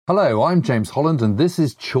Hello, I'm James Holland and this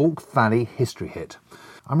is Chalk Valley History Hit.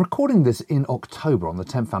 I'm recording this in October on the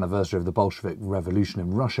 10th anniversary of the Bolshevik Revolution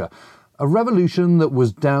in Russia, a revolution that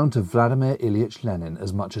was down to Vladimir Ilyich Lenin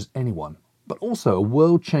as much as anyone, but also a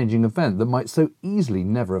world-changing event that might so easily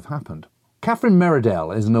never have happened. Catherine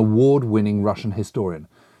Merridale is an award-winning Russian historian,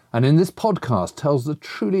 and in this podcast tells the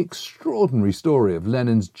truly extraordinary story of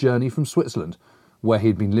Lenin's journey from Switzerland, where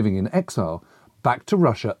he'd been living in exile, back to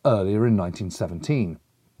Russia earlier in 1917.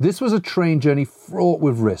 This was a train journey fraught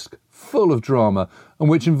with risk, full of drama, and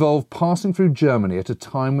which involved passing through Germany at a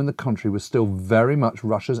time when the country was still very much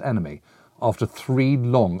Russia's enemy after 3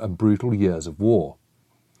 long and brutal years of war.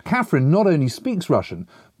 Catherine not only speaks Russian,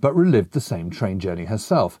 but relived the same train journey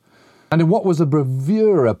herself. And in what was a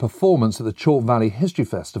bravura performance at the Chalk Valley History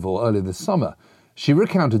Festival earlier this summer, she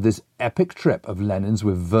recounted this epic trip of Lenin's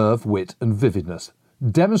with verve, wit and vividness,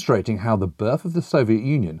 demonstrating how the birth of the Soviet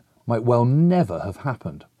Union might well never have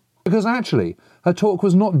happened. Because actually, her talk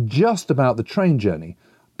was not just about the train journey,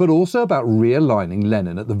 but also about realigning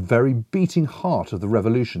Lenin at the very beating heart of the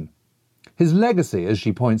revolution. His legacy, as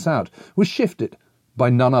she points out, was shifted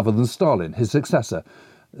by none other than Stalin, his successor,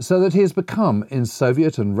 so that he has become, in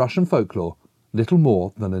Soviet and Russian folklore, little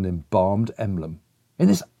more than an embalmed emblem. In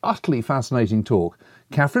this utterly fascinating talk,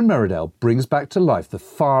 Catherine Merridale brings back to life the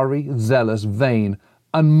fiery, zealous, vain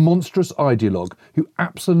and monstrous ideologue who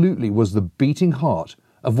absolutely was the beating heart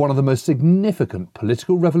of one of the most significant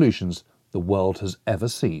political revolutions the world has ever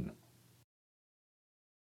seen.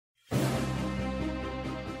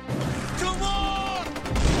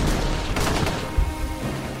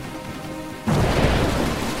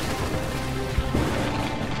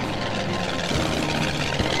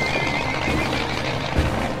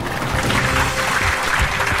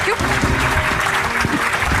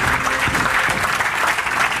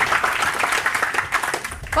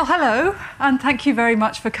 Well, hello, and thank you very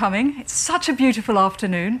much for coming. It's such a beautiful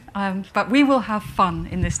afternoon, but we will have fun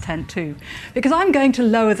in this tent too, because I'm going to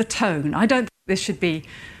lower the tone. I don't think this should be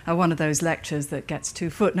one of those lectures that gets too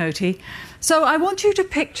footnotey. So I want you to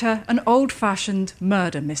picture an old-fashioned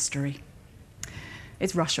murder mystery.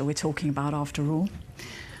 It's Russia we're talking about, after all.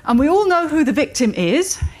 And we all know who the victim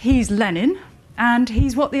is. He's Lenin, and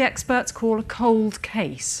he's what the experts call a cold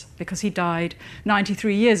case, because he died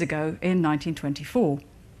 93 years ago in 1924.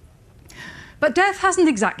 But death hasn't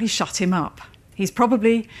exactly shut him up. He's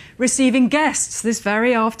probably receiving guests this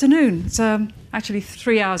very afternoon. It's actually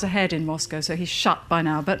 3 hours ahead in Moscow, so he's shut by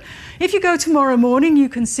now. But if you go tomorrow morning, you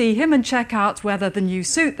can see him and check out whether the new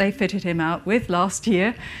suit they fitted him out with last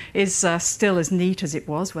year is still as neat as it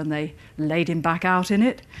was when they laid him back out in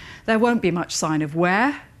it. There won't be much sign of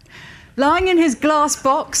wear. Lying in his glass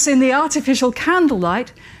box in the artificial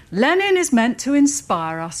candlelight, Lenin is meant to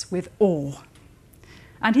inspire us with awe.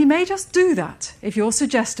 And he may just do that if you're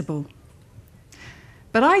suggestible.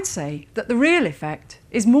 But I'd say that the real effect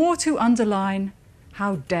is more to underline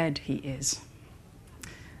how dead he is.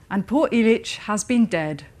 And poor Ilyich has been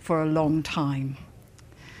dead for a long time.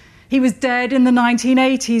 He was dead in the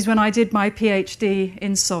 1980s when I did my PhD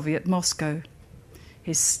in Soviet Moscow.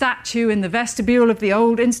 His statue in the vestibule of the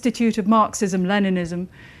old Institute of Marxism-Leninism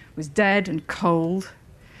was dead and cold.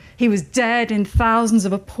 He was dead in thousands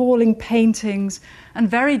of appalling paintings, and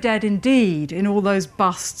very dead indeed in all those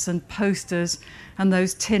busts and posters and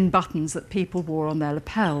those tin buttons that people wore on their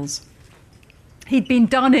lapels. He'd been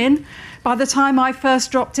done in by the time I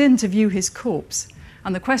first dropped in to view his corpse,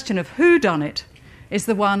 and the question of who done it is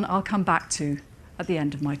the one I'll come back to at the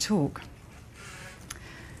end of my talk.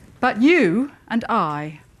 But you and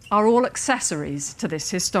I are all accessories to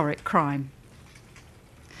this historic crime.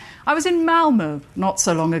 I was in Malmö not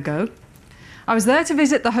so long ago. I was there to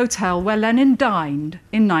visit the hotel where Lenin dined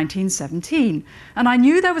in 1917, and I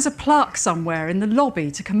knew there was a plaque somewhere in the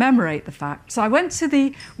lobby to commemorate the fact. So I went to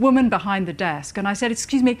the woman behind the desk and I said,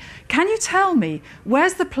 "Excuse me, can you tell me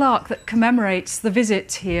where's the plaque that commemorates the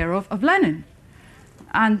visit here of Lenin?"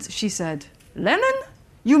 And she said, "Lenin?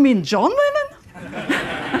 You mean John Lennon?"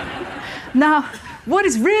 Now, what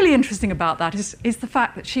is really interesting about that is the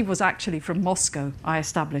fact that she was actually from Moscow, I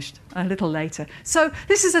established a little later. So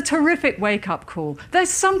this is a terrific wake-up call.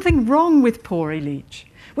 There's something wrong with poor Ilyich.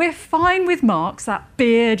 We're fine with Marx, that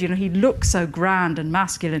beard, he looks so grand and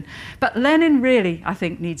masculine. But Lenin really, I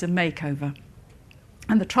think, needs a makeover.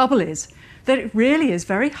 And the trouble is that it really is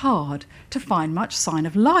very hard to find much sign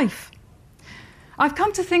of life. I've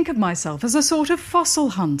come to think of myself as a sort of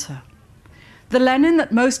fossil hunter. The Lenin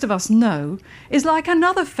that most of us know is like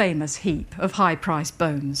another famous heap of high-priced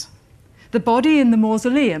bones. The body in the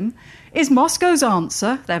mausoleum is Moscow's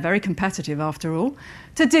answer, they're very competitive after all,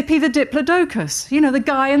 to Dippy the Diplodocus, the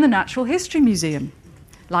guy in the Natural History Museum.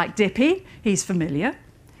 Like Dippy, he's familiar,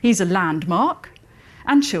 he's a landmark,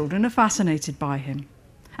 and children are fascinated by him.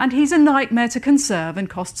 And he's a nightmare to conserve and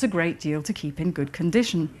costs a great deal to keep in good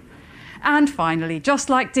condition. And finally, just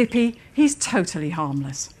like Dippy, he's totally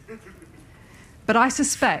harmless. But I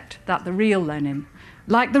suspect that the real Lenin,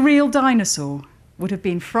 like the real dinosaur, would have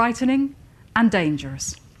been frightening and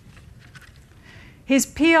dangerous. His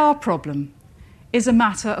PR problem is a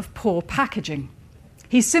matter of poor packaging.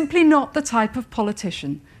 He's simply not the type of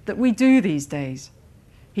politician that we do these days.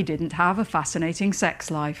 He didn't have a fascinating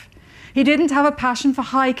sex life. He didn't have a passion for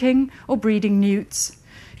hiking or breeding newts.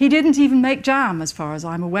 He didn't even make jam, as far as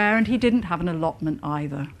I'm aware, and he didn't have an allotment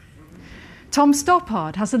either. Tom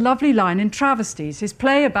Stoppard has a lovely line in Travesties, his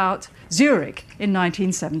play about Zurich in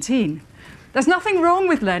 1917. There's nothing wrong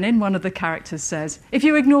with Lenin, one of the characters says, if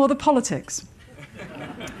you ignore the politics.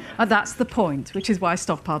 And that's the point, which is why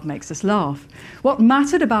Stoppard makes us laugh. What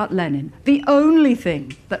mattered about Lenin, the only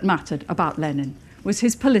thing that mattered about Lenin, was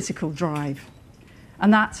his political drive.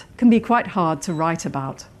 And that can be quite hard to write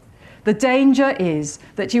about. The danger is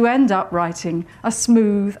that you end up writing a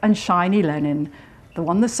smooth and shiny Lenin, the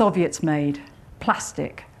one the Soviets made,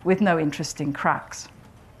 plastic, with no interesting cracks.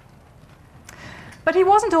 But he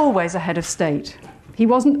wasn't always a head of state. He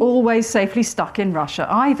wasn't always safely stuck in Russia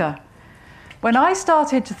either. When I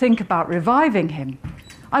started to think about reviving him,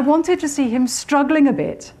 I wanted to see him struggling a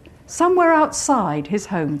bit, somewhere outside his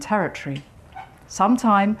home territory,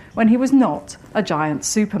 sometime when he was not a giant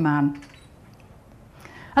Superman.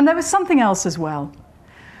 And there was something else as well.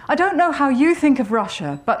 I don't know how you think of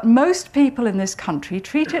Russia, but most people in this country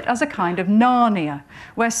treat it as a kind of Narnia,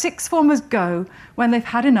 where sixth formers go when they've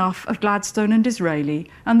had enough of Gladstone and Disraeli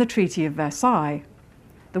and the Treaty of Versailles.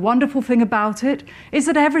 The wonderful thing about it is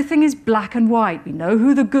that everything is black and white. We know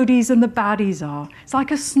who the goodies and the baddies are. It's like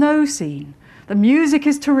a snow scene. The music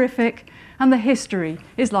is terrific, and the history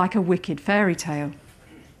is like a wicked fairy tale.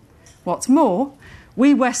 What's more,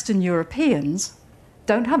 we Western Europeans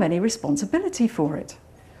don't have any responsibility for it.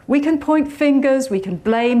 We can point fingers, we can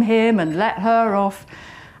blame him and let her off,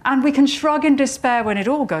 and we can shrug in despair when it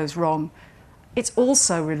all goes wrong. It's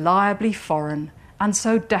also reliably foreign and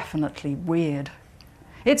so definitely weird.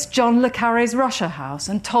 It's John le Carré's Russia House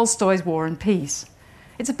and Tolstoy's War and Peace.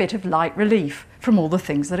 It's a bit of light relief from all the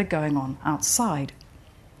things that are going on outside.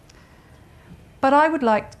 But I would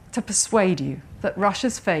like to persuade you that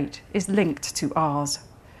Russia's fate is linked to ours.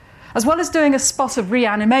 As well as doing a spot of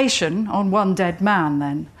reanimation on one dead man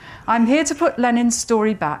then, I'm here to put Lenin's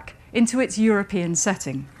story back into its European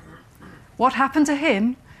setting. What happened to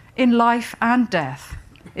him in life and death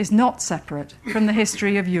is not separate from the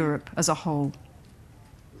history of Europe as a whole.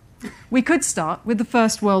 We could start with the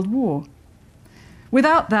First World War.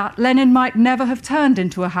 Without that, Lenin might never have turned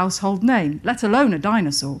into a household name, let alone a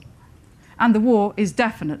dinosaur. And the war is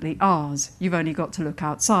definitely ours. You've only got to look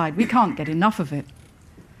outside. We can't get enough of it.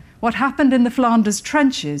 What happened in the Flanders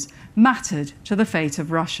trenches mattered to the fate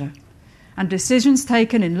of Russia. And decisions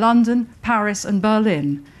taken in London, Paris and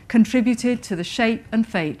Berlin contributed to the shape and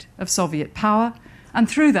fate of Soviet power, and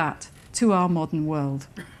through that, to our modern world.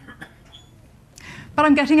 But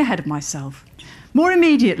I'm getting ahead of myself. More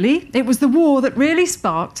immediately, it was the war that really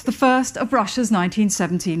sparked the first of Russia's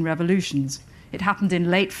 1917 revolutions. It happened in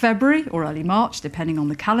late February or early March, depending on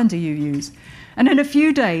the calendar you use. And in a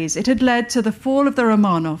few days, it had led to the fall of the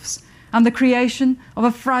Romanovs and the creation of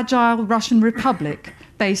a fragile Russian republic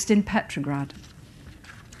based in Petrograd.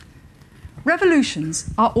 Revolutions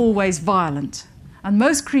are always violent, and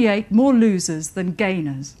most create more losers than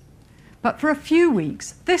gainers. But for a few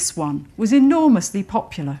weeks, this one was enormously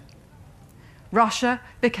popular. Russia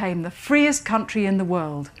became the freest country in the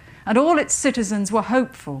world, and all its citizens were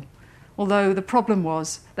hopeful, although the problem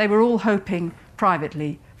was they were all hoping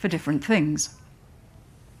privately for different things.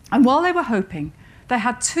 And while they were hoping, they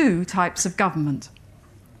had two types of government.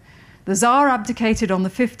 The Tsar abdicated on the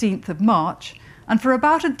 15th of March, and for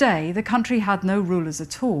about a day the country had no rulers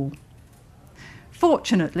at all.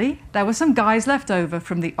 Fortunately, there were some guys left over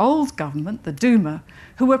from the old government, the Duma,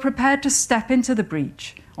 who were prepared to step into the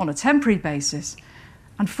breach on a temporary basis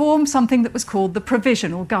and form something that was called the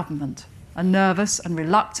Provisional Government, a nervous and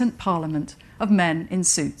reluctant parliament of men in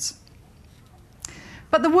suits.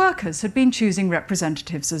 But the workers had been choosing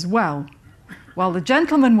representatives as well. While the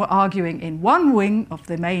gentlemen were arguing in one wing of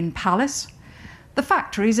the main palace, the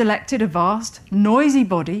factories elected a vast, noisy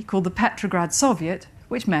body called the Petrograd Soviet,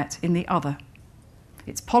 which met in the other.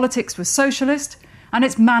 Its politics were socialist and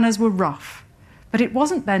its manners were rough, but it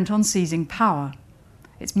wasn't bent on seizing power.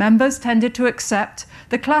 Its members tended to accept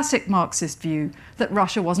the classic Marxist view that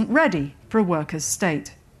Russia wasn't ready for a workers'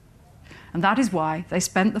 state. And that is why they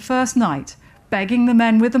spent the first night begging the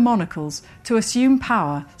men with the monocles to assume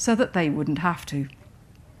power so that they wouldn't have to.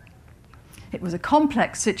 It was a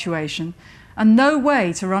complex situation and no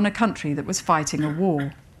way to run a country that was fighting a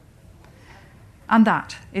war. And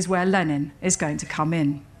that is where Lenin is going to come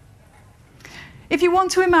in. If you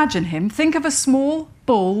want to imagine him, think of a small,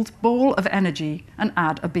 bald ball of energy and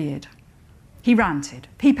add a beard. He ranted,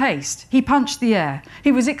 he paced, he punched the air.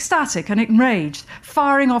 He was ecstatic and enraged,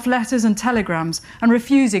 firing off letters and telegrams and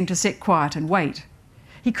refusing to sit quiet and wait.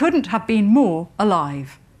 He couldn't have been more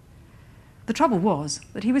alive. The trouble was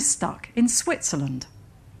that he was stuck in Switzerland.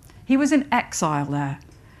 He was in exile there.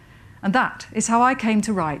 And that is how I came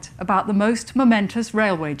to write about the most momentous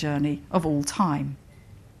railway journey of all time.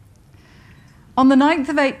 On the 9th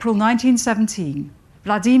of April 1917,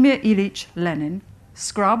 Vladimir Ilyich Lenin,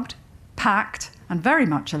 scrubbed, packed and very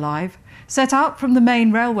much alive, set out from the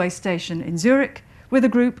main railway station in Zurich with a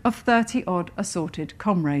group of 30-odd assorted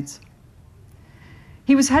comrades.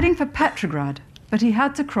 He was heading for Petrograd, but he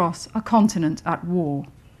had to cross a continent at war.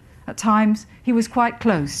 At times, he was quite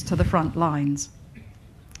close to the front lines.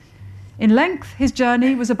 In length, his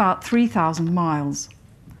journey was about 3,000 miles.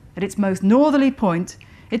 At its most northerly point,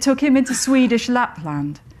 it took him into Swedish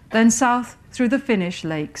Lapland, then south through the Finnish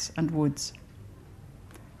lakes and woods.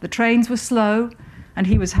 The trains were slow, and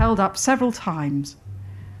he was held up several times.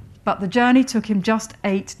 But the journey took him just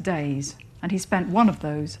 8 days, and he spent one of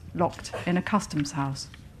those locked in a customs house.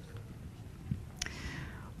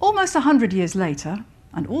 Almost 100 years later,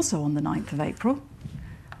 and also on the 9th of April,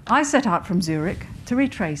 I set out from Zurich to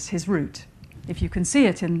retrace his route. If you can see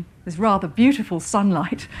it in this rather beautiful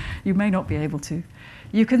sunlight, you may not be able to.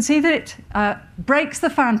 You can see that it breaks the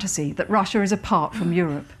fantasy that Russia is apart from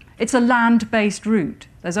Europe. It's a land-based route.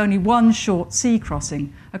 There's only one short sea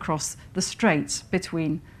crossing across the straits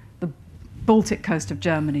between the Baltic coast of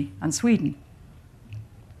Germany and Sweden.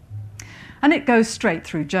 And it goes straight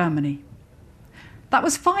through Germany. That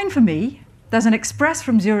was fine for me. There's an express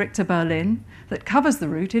from Zurich to Berlin that covers the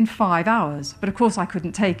route in 5 hours. But of course I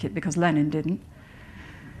couldn't take it because Lenin didn't.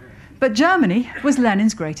 But Germany was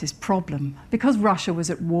Lenin's greatest problem because Russia was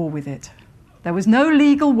at war with it. There was no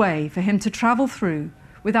legal way for him to travel through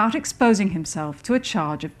without exposing himself to a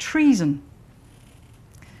charge of treason.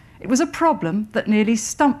 It was a problem that nearly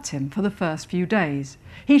stumped him for the first few days.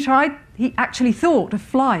 He actually thought of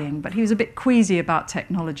flying, but he was a bit queasy about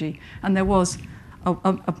technology, and there was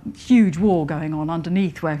a huge war going on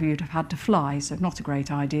underneath where he would have had to fly, so not a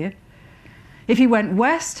great idea. If he went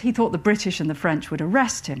west, he thought the British and the French would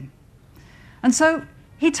arrest him. And so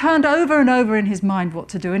he turned over and over in his mind what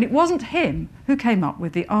to do, and it wasn't him who came up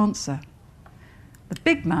with the answer. The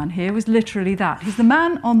big man here was literally that. He's the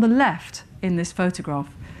man on the left in this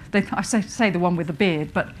photograph. I say the one with the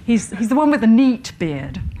beard, but he's the one with the neat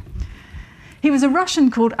beard. He was a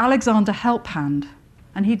Russian called Alexander Helphand,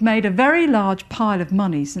 and he'd made a very large pile of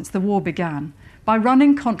money since the war began by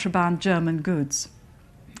running contraband German goods.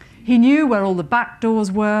 He knew where all the back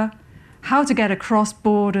doors were, how to get across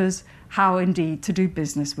borders, how indeed to do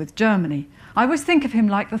business with Germany. I always think of him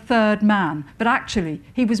like the third man, but actually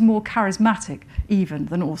he was more charismatic even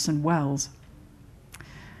than Orson Welles.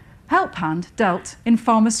 Helphand dealt in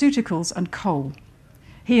pharmaceuticals and coal.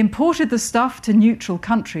 He imported the stuff to neutral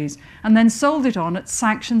countries and then sold it on at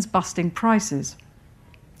sanctions-busting prices.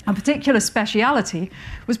 A particular speciality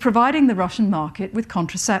was providing the Russian market with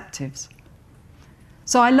contraceptives.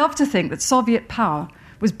 So I love to think that Soviet power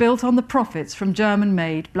was built on the profits from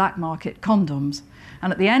German-made black market condoms.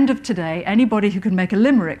 And at the end of today, anybody who can make a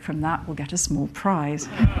limerick from that will get a small prize.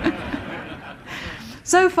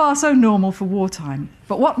 So far, so normal for wartime.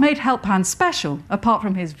 But what made Helphand special, apart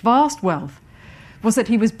from his vast wealth, was that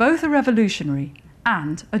he was both a revolutionary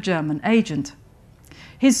and a German agent.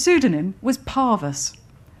 His pseudonym was Parvus,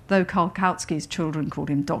 though Karl Kautsky's children called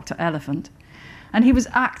him Dr. Elephant, and he was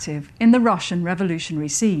active in the Russian revolutionary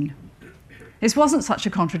scene. This wasn't such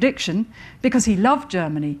a contradiction because he loved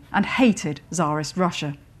Germany and hated Tsarist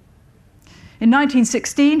Russia. In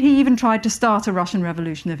 1916, he even tried to start a Russian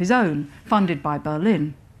revolution of his own, funded by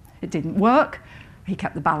Berlin. It didn't work. He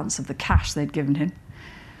kept the balance of the cash they'd given him.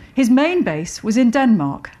 His main base was in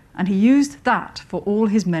Denmark, and he used that for all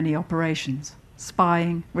his many operations: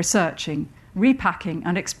 spying, researching, repacking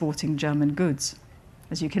and exporting German goods.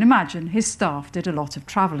 As you can imagine, his staff did a lot of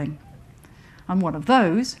travelling. And one of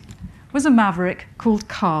those was a maverick called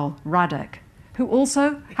Karl Radek, who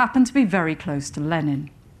also happened to be very close to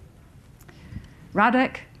Lenin.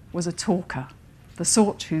 Radek was a talker, the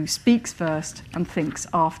sort who speaks first and thinks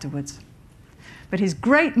afterwards. But his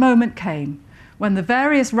great moment came when the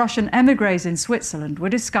various Russian émigrés in Switzerland were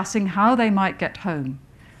discussing how they might get home,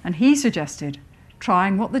 and he suggested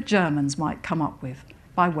trying what the Germans might come up with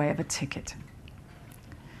by way of a ticket.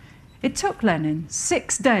 It took Lenin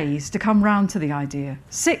 6 days to come round to the idea.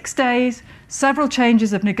 6 days, several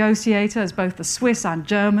changes of negotiator as both the Swiss and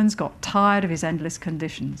Germans got tired of his endless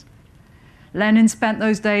conditions. Lenin spent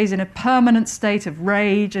those days in a permanent state of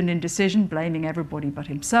rage and indecision, blaming everybody but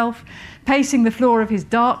himself, pacing the floor of his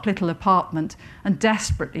dark little apartment and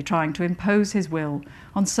desperately trying to impose his will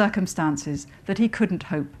on circumstances that he couldn't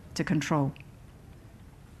hope to control.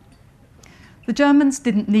 The Germans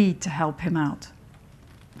didn't need to help him out.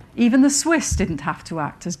 Even the Swiss didn't have to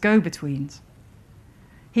act as go-betweens.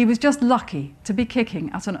 He was just lucky to be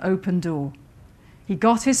kicking at an open door. He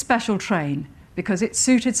got his special train because it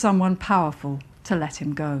suited someone powerful to let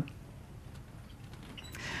him go.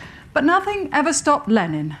 But nothing ever stopped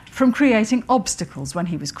Lenin from creating obstacles when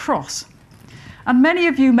he was cross. And many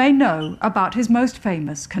of you may know about his most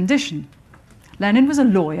famous condition. Lenin was a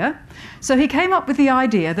lawyer, so he came up with the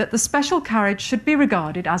idea that the special carriage should be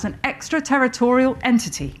regarded as an extraterritorial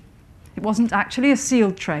entity. It wasn't actually a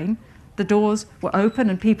sealed train. The doors were open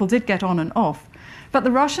and people did get on and off. But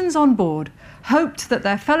the Russians on board hoped that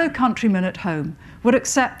their fellow countrymen at home would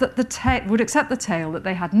accept the tale that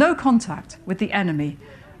they had no contact with the enemy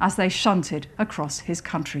as they shunted across his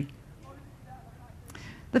country.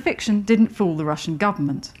 The fiction didn't fool the Russian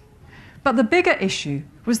government. But the bigger issue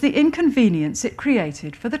was the inconvenience it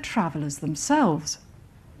created for the travellers themselves.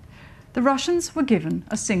 The Russians were given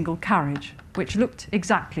a single carriage, which looked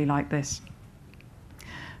exactly like this.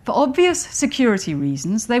 For obvious security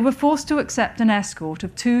reasons, they were forced to accept an escort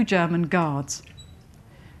of 2 German guards.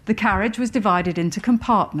 The carriage was divided into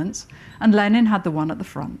compartments, and Lenin had the one at the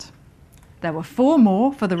front. There were 4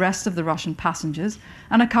 more for the rest of the Russian passengers,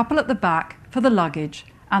 and a couple at the back for the luggage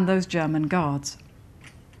and those German guards.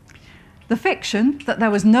 The fiction that there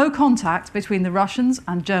was no contact between the Russians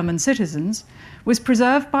and German citizens was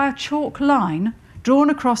preserved by a chalk line drawn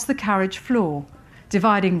across the carriage floor,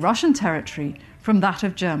 dividing Russian territory from that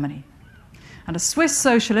of Germany. And a Swiss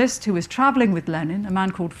socialist who was travelling with Lenin, a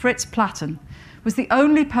man called Fritz Platen, was the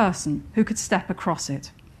only person who could step across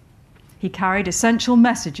it. He carried essential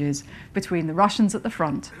messages between the Russians at the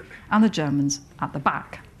front and the Germans at the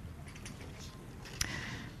back.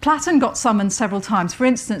 Platen got summoned several times. For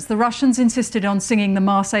instance, the Russians insisted on singing the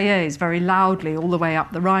Marseillaise very loudly all the way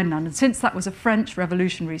up the Rhineland. And since that was a French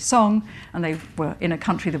revolutionary song, and they were in a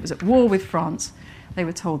country that was at war with France, they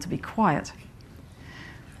were told to be quiet.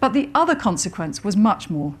 But the other consequence was much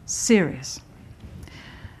more serious.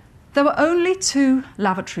 There were only 2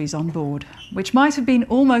 lavatories on board, which might have been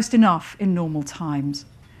almost enough in normal times.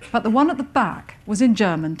 But the one at the back was in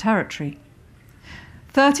German territory.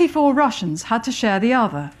 34 Russians had to share the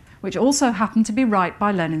other, which also happened to be right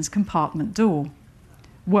by Lenin's compartment door.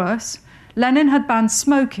 Worse, Lenin had banned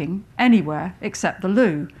smoking anywhere except the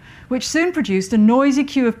loo, which soon produced a noisy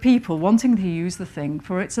queue of people wanting to use the thing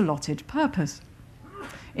for its allotted purpose.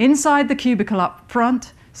 Inside the cubicle up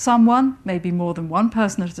front, someone, maybe more than one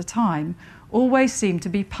person at a time, always seemed to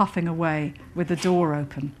be puffing away with the door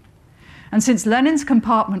open. And since Lenin's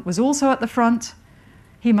compartment was also at the front,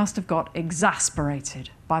 he must have got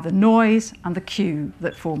exasperated by the noise and the queue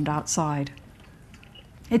that formed outside.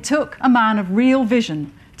 It took a man of real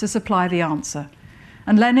vision to supply the answer,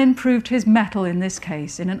 and Lenin proved his mettle in this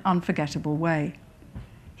case in an unforgettable way.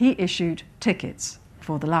 He issued tickets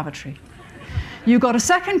for the lavatory. You got a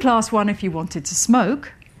second-class one if you wanted to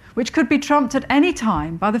smoke, which could be trumped at any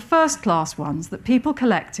time by the first-class ones that people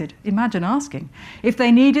collected, imagine asking, if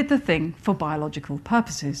they needed the thing for biological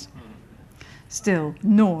purposes. Still,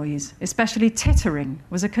 noise, especially tittering,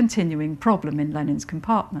 was a continuing problem in Lenin's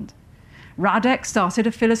compartment. Radek started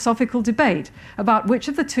a philosophical debate about which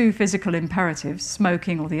of the 2 physical imperatives,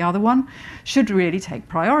 smoking or the other one, should really take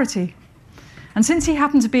priority. And since he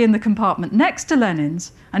happened to be in the compartment next to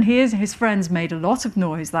Lenin's, and he and his friends made a lot of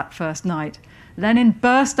noise that first night, Lenin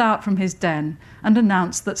burst out from his den and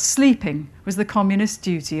announced that sleeping was the communist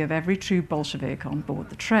duty of every true Bolshevik on board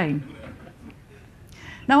the train.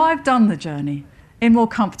 Now, I've done the journey in more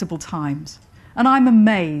comfortable times, and I'm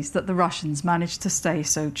amazed that the Russians managed to stay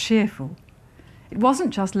so cheerful. It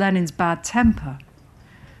wasn't just Lenin's bad temper.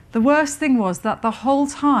 The worst thing was that the whole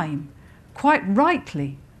time, quite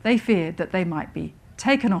rightly, they feared that they might be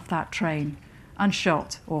taken off that train and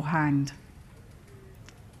shot or hanged.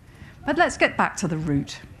 But let's get back to the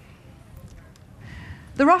route.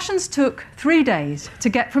 The Russians took 3 days to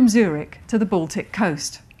get from Zurich to the Baltic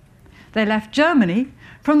coast. They left Germany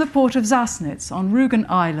from the port of Sassnitz on Rügen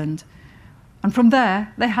Island, and from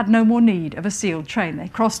there they had no more need of a sealed train. They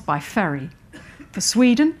crossed by ferry for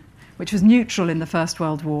Sweden, which was neutral in the First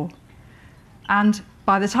World War, and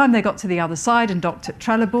by the time they got to the other side and docked at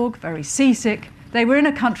Trelleborg, very seasick, they were in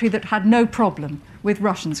a country that had no problem with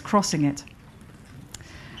Russians crossing it.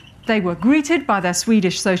 They were greeted by their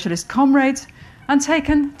Swedish socialist comrades and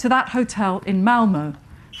taken to that hotel in Malmö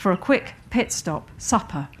for a quick pit stop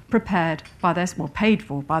supper paid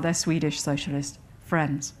for by their Swedish socialist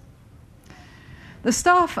friends. The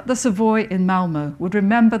staff at the Savoy in Malmö would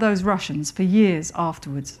remember those Russians for years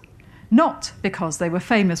afterwards, not because they were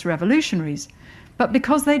famous revolutionaries, but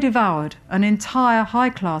because they devoured an entire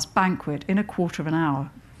high-class banquet in a quarter of an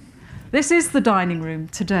hour. This is the dining room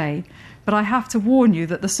today, but I have to warn you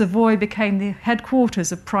that the Savoy became the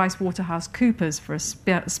headquarters of PricewaterhouseCoopers for a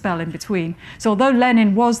spell in between. So although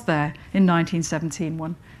Lenin was there in 1917,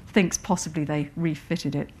 one thinks possibly they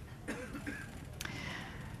refitted it.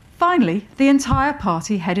 Finally, the entire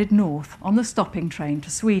party headed north on the stopping train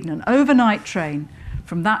to Sweden, an overnight train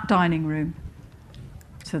from that dining room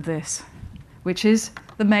to this, which is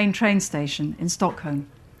the main train station in Stockholm.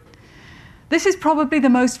 This is probably the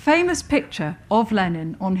most famous picture of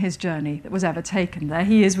Lenin on his journey that was ever taken. There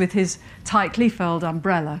he is with his tightly furled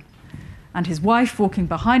umbrella and his wife walking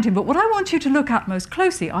behind him. But what I want you to look at most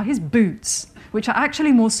closely are his boots, which are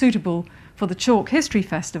actually more suitable for the Chalk History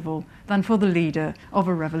Festival than for the leader of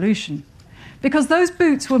a revolution. Because those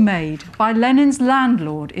boots were made by Lenin's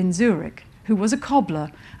landlord in Zurich, who was a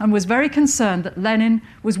cobbler and was very concerned that Lenin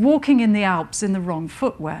was walking in the Alps in the wrong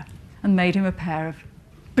footwear, and made him a pair of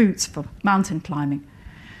boots for mountain climbing.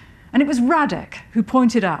 And it was Radek who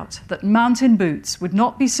pointed out that mountain boots would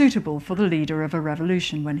not be suitable for the leader of a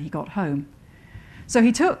revolution when he got home. So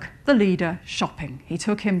he took the leader shopping. He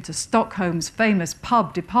took him to Stockholm's famous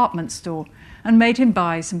pub department store and made him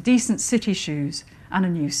buy some decent city shoes and a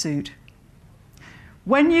new suit.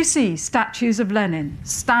 When you see statues of Lenin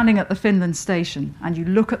standing at the Finland station and you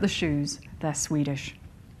look at the shoes, they're Swedish.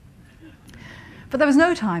 But there was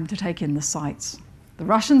no time to take in the sights. The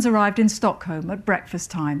Russians arrived in Stockholm at breakfast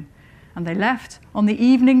time, and they left on the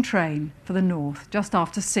evening train for the north just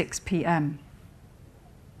after 6 p.m.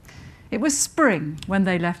 It was spring when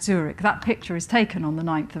they left Zurich. That picture is taken on the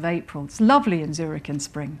 9th of April. It's lovely in Zurich in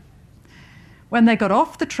spring. When they got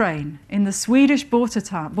off the train in the Swedish border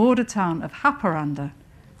town of Haparanda,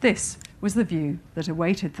 this was the view that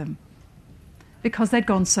awaited them, because they'd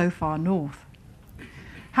gone so far north.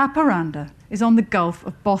 Haparanda is on the Gulf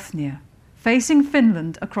of Bothnia, facing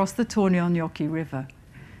Finland across the Tornionjoki River.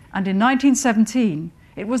 And in 1917,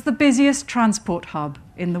 it was the busiest transport hub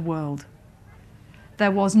in the world. There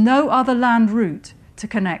was no other land route to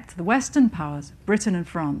connect the Western powers, Britain and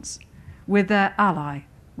France, with their ally,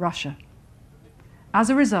 Russia. As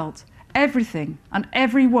a result, everything and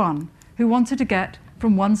everyone who wanted to get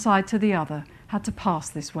from one side to the other had to pass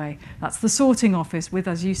this way. That's the sorting office with,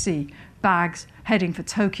 as you see, bags heading for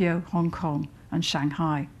Tokyo, Hong Kong, and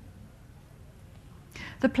Shanghai.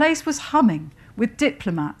 The place was humming with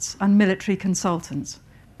diplomats and military consultants,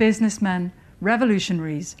 businessmen,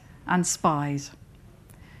 revolutionaries, and spies.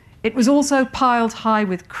 It was also piled high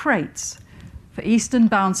with crates for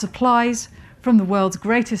eastern-bound supplies from the world's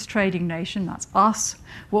greatest trading nation, that's us,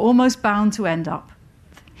 were almost bound to end up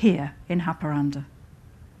here in Haparanda.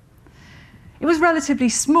 It was relatively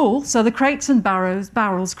small, so the crates and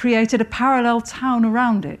barrels created a parallel town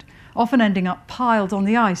around it, often ending up piled on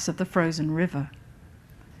the ice of the frozen river.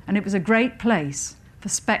 And it was a great place for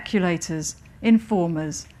speculators,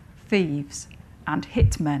 informers, thieves, and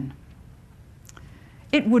hitmen.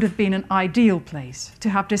 It would have been an ideal place to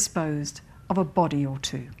have disposed of a body or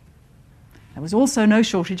two. There was also no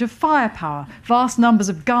shortage of firepower. Vast numbers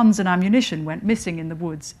of guns and ammunition went missing in the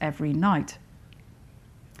woods every night.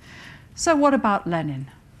 So what about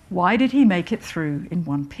Lenin? Why did he make it through in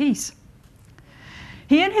one piece?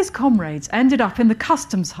 He and his comrades ended up in the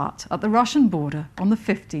customs hut at the Russian border on the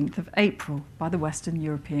 15th of April by the Western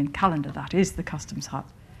European calendar. That is the customs hut.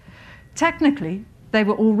 Technically, they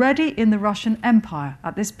were already in the Russian Empire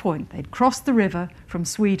at this point. They'd crossed the river from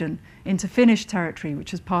Sweden into Finnish territory,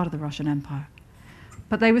 which was part of the Russian Empire.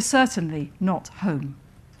 But they were certainly not home.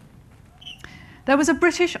 There was a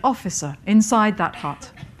British officer inside that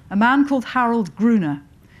hut, a man called Harold Gruner,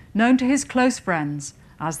 known to his close friends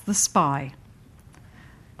as the Spy.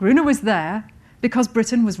 Gruner was there because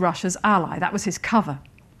Britain was Russia's ally. That was his cover.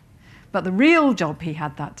 But the real job he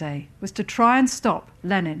had that day was to try and stop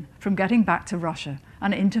Lenin from getting back to Russia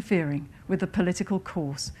and interfering with the political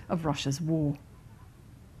course of Russia's war.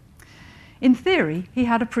 In theory, he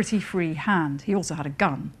had a pretty free hand. He also had a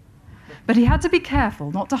gun. But he had to be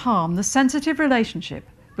careful not to harm the sensitive relationship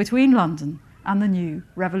between London and the new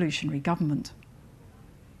revolutionary government.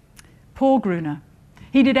 Poor Gruner.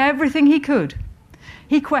 He did everything he could.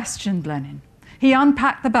 He questioned Lenin. He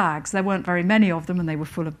unpacked the bags. There weren't very many of them, and they were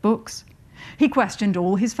full of books. He questioned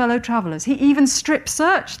all his fellow travellers. He even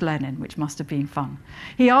strip-searched Lenin, which must have been fun.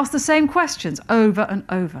 He asked the same questions over and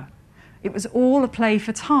over. It was all a play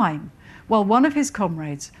for time, while one of his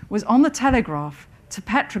comrades was on the telegraph to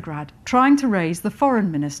Petrograd trying to raise the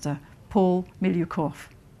foreign minister, Paul Milyukov,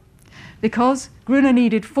 because Gruner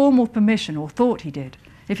needed formal permission, or thought he did,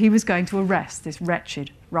 if he was going to arrest this wretched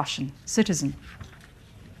Russian citizen.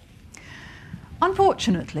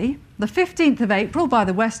 Unfortunately, the 15th of April by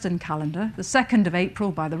the Western calendar, the 2nd of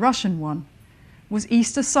April by the Russian one, was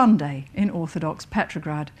Easter Sunday in Orthodox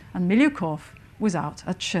Petrograd, and Milyukov was out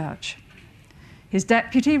at church. His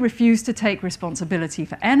deputy refused to take responsibility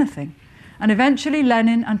for anything, and eventually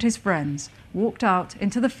Lenin and his friends walked out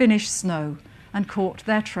into the Finnish snow and caught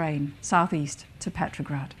their train southeast to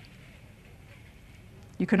Petrograd.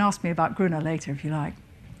 You can ask me about Gruner later if you like.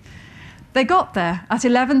 They got there at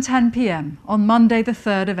 11:10 p.m. on Monday the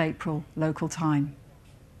 3rd of April, local time.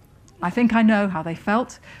 I think I know how they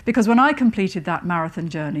felt, because when I completed that marathon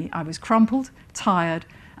journey, I was crumpled, tired,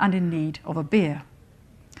 and in need of a beer.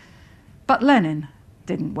 But Lenin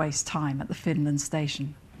didn't waste time at the Finland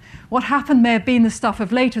station. What happened may have been the stuff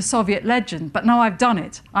of later Soviet legend, but now I've done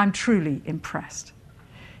it, I'm truly impressed.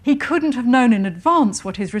 He couldn't have known in advance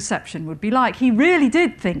what his reception would be like. He really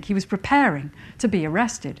did think he was preparing to be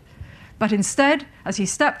arrested. But instead, as he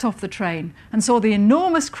stepped off the train and saw the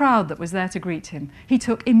enormous crowd that was there to greet him, he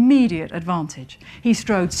took immediate advantage. He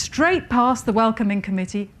strode straight past the welcoming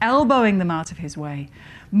committee, elbowing them out of his way,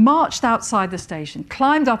 marched outside the station,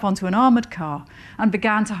 climbed up onto an armoured car, and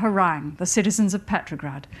began to harangue the citizens of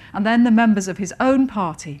Petrograd and then the members of his own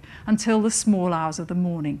party until the small hours of the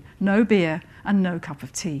morning. No beer and no cup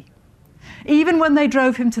of tea. Even when they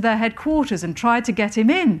drove him to their headquarters and tried to get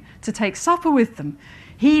him in to take supper with them,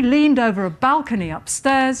 he leaned over a balcony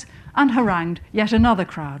upstairs and harangued yet another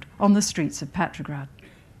crowd on the streets of Petrograd.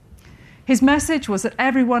 His message was that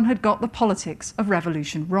everyone had got the politics of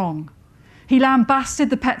revolution wrong. He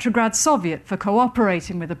lambasted the Petrograd Soviet for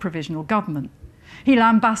cooperating with the provisional government. He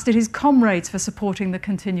lambasted his comrades for supporting the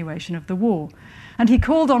continuation of the war. And he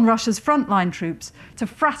called on Russia's frontline troops to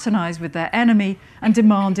fraternize with their enemy and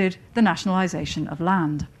demanded the nationalization of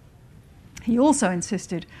land. He also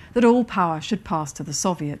insisted that all power should pass to the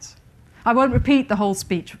Soviets. I won't repeat the whole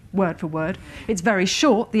speech word for word. It's very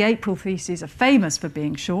short. The April theses are famous for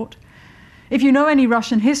being short. If you know any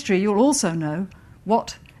Russian history, you'll also know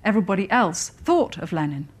what everybody else thought of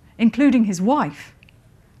Lenin, including his wife.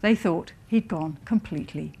 They thought he'd gone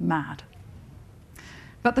completely mad.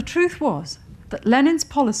 But the truth was that Lenin's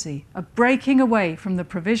policy of breaking away from the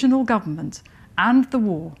provisional government and the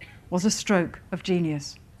war was a stroke of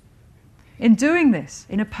genius. In doing this,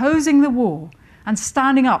 in opposing the war and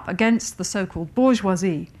standing up against the so-called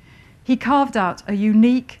bourgeoisie, he carved out a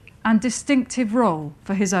unique and distinctive role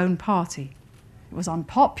for his own party. It was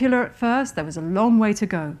unpopular at first, there was a long way to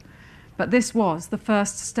go, but this was the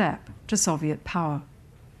first step to Soviet power.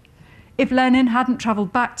 If Lenin hadn't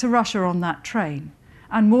travelled back to Russia on that train,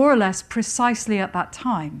 and more or less precisely at that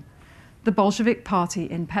time, the Bolshevik Party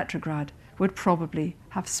in Petrograd would probably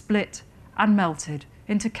have split and melted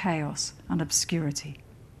into chaos and obscurity.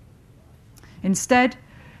 Instead,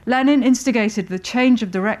 Lenin instigated the change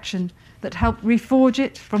of direction that helped reforge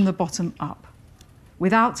it from the bottom up.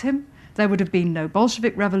 Without him, there would have been no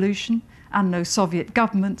Bolshevik revolution and no Soviet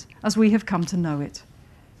government as we have come to know it.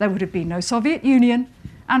 There would have been no Soviet Union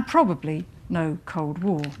and probably no Cold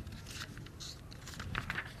War.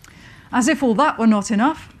 As if all that were not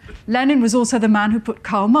enough, Lenin was also the man who put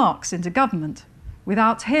Karl Marx into government.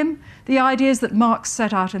 Without him, the ideas that Marx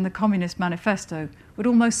set out in the Communist Manifesto would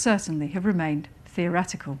almost certainly have remained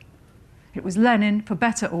theoretical. It was Lenin, for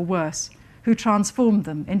better or worse, who transformed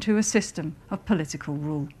them into a system of political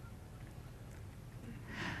rule.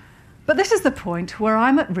 But this is the point where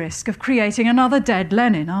I'm at risk of creating another dead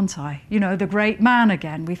Lenin, aren't I? You know, the great man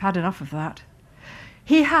again. We've had enough of that.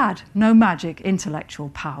 He had no magic intellectual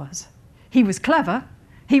powers. He was clever,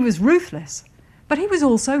 he was ruthless, but he was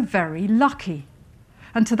also very lucky.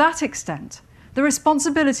 And to that extent, the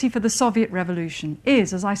responsibility for the Soviet Revolution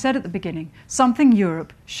is, as I said at the beginning, something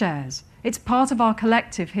Europe shares. It's part of our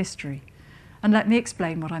collective history. And let me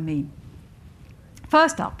explain what I mean.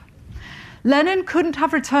 First up, Lenin couldn't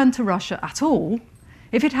have returned to Russia at all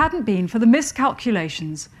if it hadn't been for the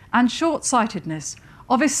miscalculations and short-sightedness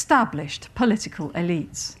of established political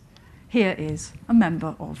elites. Here is a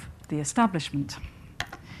member of the establishment.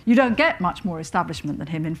 You don't get much more establishment than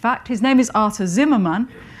him, in fact. His name is Arthur Zimmermann,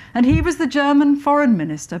 and he was the German foreign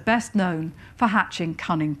minister best known for hatching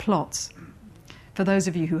cunning plots. For those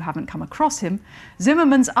of you who haven't come across him,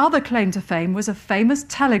 Zimmermann's other claim to fame was a famous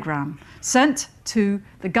telegram sent to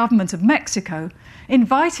the government of Mexico,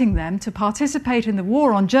 inviting them to participate in the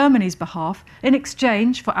war on Germany's behalf in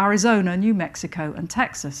exchange for Arizona, New Mexico, and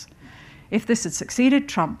Texas. If this had succeeded,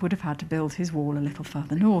 Trump would have had to build his wall a little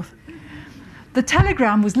further north. The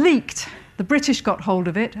telegram was leaked. The British got hold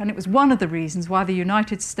of it, and it was one of the reasons why the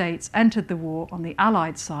United States entered the war on the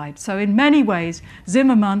Allied side. So in many ways,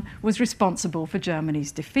 Zimmermann was responsible for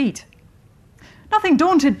Germany's defeat. Nothing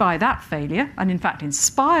daunted by that failure, and in fact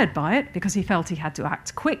inspired by it, because he felt he had to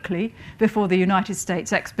act quickly before the United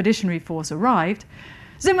States Expeditionary Force arrived,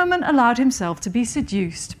 Zimmermann allowed himself to be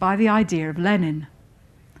seduced by the idea of Lenin.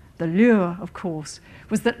 The lure, of course,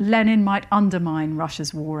 was that Lenin might undermine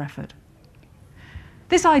Russia's war effort.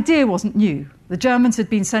 This idea wasn't new. The Germans had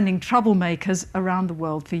been sending troublemakers around the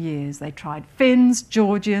world for years. They tried Finns,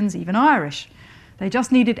 Georgians, even Irish. They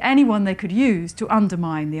just needed anyone they could use to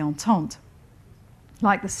undermine the Entente.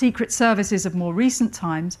 Like the secret services of more recent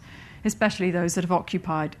times, especially those that have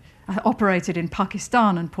operated in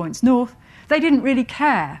Pakistan and points north, they didn't really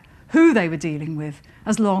care who they were dealing with,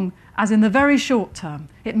 as long as in the very short term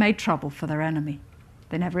it made trouble for their enemy.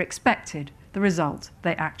 They never expected the result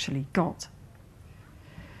they actually got.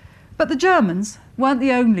 But the Germans weren't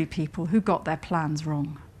the only people who got their plans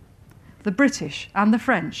wrong. The British and the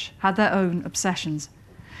French had their own obsessions.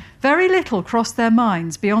 Very little crossed their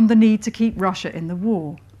minds beyond the need to keep Russia in the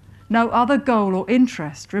war. No other goal or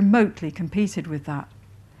interest remotely competed with that.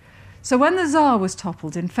 So when the Tsar was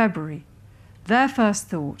toppled in February, our first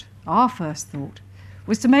thought,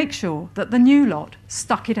 was to make sure that the new lot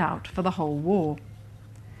stuck it out for the whole war.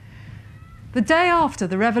 The day after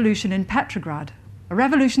the revolution in Petrograd, a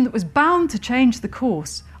revolution that was bound to change the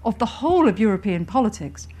course of the whole of European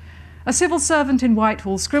politics, a civil servant in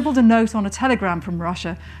Whitehall scribbled a note on a telegram from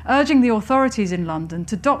Russia urging the authorities in London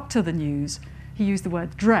to doctor the news, he used the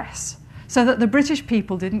word dress, so that the British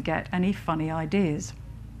people didn't get any funny ideas.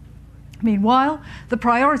 Meanwhile, the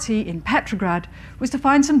priority in Petrograd was to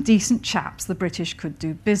find some decent chaps the British could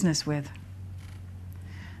do business with.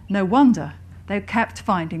 No wonder they kept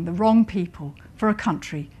finding the wrong people for a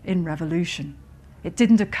country in revolution. It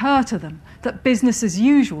didn't occur to them that business as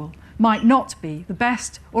usual might not be the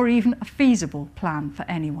best or even a feasible plan for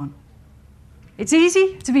anyone. It's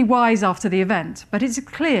easy to be wise after the event, but it's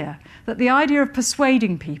clear that the idea of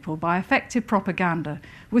persuading people by effective propaganda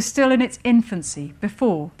was still in its infancy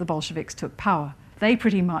before the Bolsheviks took power. They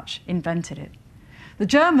pretty much invented it. The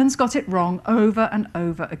Germans got it wrong over and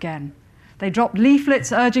over again. They dropped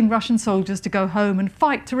leaflets urging Russian soldiers to go home and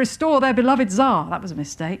fight to restore their beloved Tsar. That was a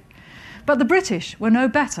mistake. But the British were no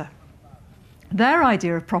better. Their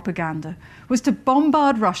idea of propaganda was to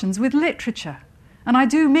bombard Russians with literature. And I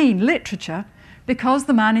do mean literature, because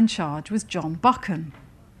the man in charge was John Buchan.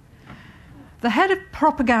 The head of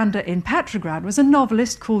propaganda in Petrograd was a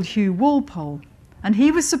novelist called Hugh Walpole, and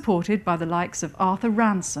he was supported by the likes of Arthur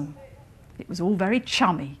Ransome. It was all very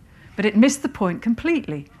chummy, but it missed the point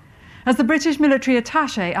completely. As the British military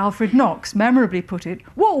attaché Alfred Knox memorably put it,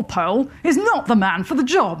 Walpole is not the man for the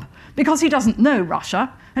job, because he doesn't know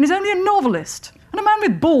Russia, and is only a novelist, and a man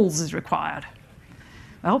with balls is required.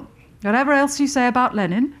 Well, whatever else you say about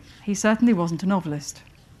Lenin, he certainly wasn't a novelist.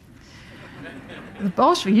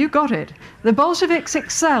 You got it. The Bolsheviks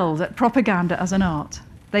excelled at propaganda as an art.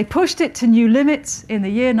 They pushed it to new limits in the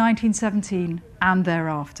year 1917 and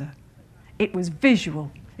thereafter. It was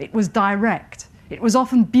visual, it was direct, it was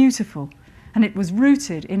often beautiful, and it was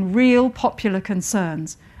rooted in real popular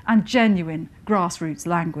concerns and genuine grassroots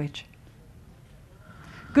language.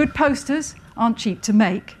 Good posters aren't cheap to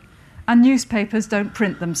make, and newspapers don't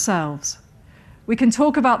print themselves. We can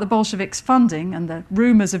talk about the Bolsheviks' funding and the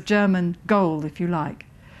rumours of German gold, if you like,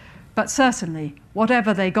 but certainly,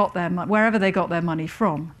 wherever they got their money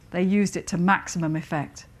from, they used it to maximum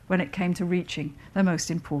effect when it came to reaching their most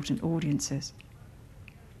important audiences.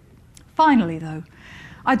 Finally, though,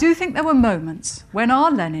 I do think there were moments when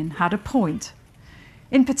our Lenin had a point.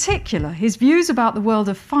 In particular, his views about the world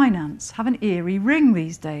of finance have an eerie ring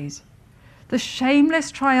these days. The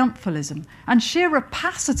shameless triumphalism and sheer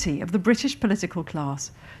rapacity of the British political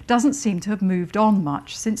class doesn't seem to have moved on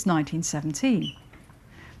much since 1917.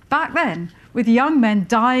 Back then, with young men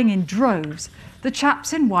dying in droves, the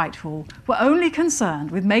chaps in Whitehall were only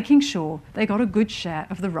concerned with making sure they got a good share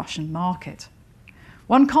of the Russian market.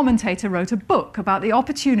 One commentator wrote a book about the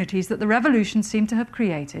opportunities that the revolution seemed to have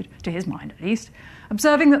created, to his mind at least,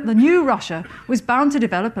 observing that the new Russia was bound to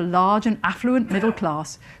develop a large and affluent middle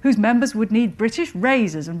class whose members would need British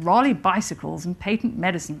razors and Raleigh bicycles and patent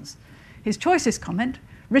medicines. His choicest comment,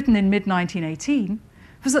 written in mid-1918,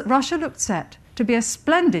 was that Russia looked set to be a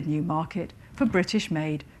splendid new market for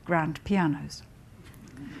British-made grand pianos.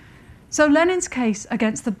 So Lenin's case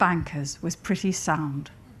against the bankers was pretty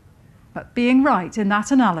sound. But being right in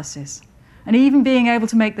that analysis, and even being able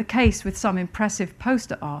to make the case with some impressive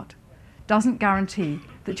poster art, doesn't guarantee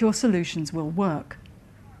that your solutions will work.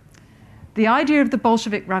 The idea of the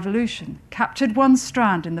Bolshevik Revolution captured one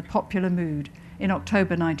strand in the popular mood in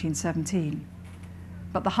October 1917.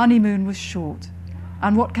 But the honeymoon was short,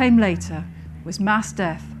 and what came later was mass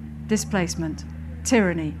death, displacement,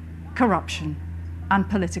 tyranny, corruption, and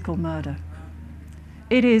political murder.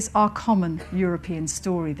 It is our common European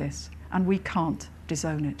story, this, and we can't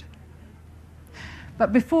disown it.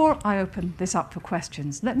 But before I open this up for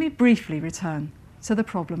questions, let me briefly return to the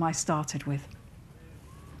problem I started with.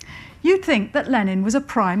 You'd think that Lenin was a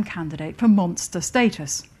prime candidate for monster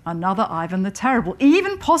status, another Ivan the Terrible,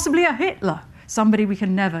 even possibly a Hitler, somebody we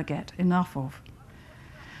can never get enough of.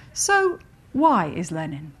 So why is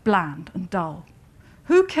Lenin bland and dull?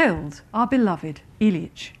 Who killed our beloved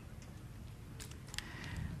Ilyich?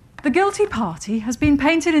 The guilty party has been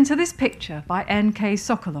painted into this picture by N.K.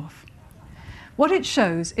 Sokolov. What it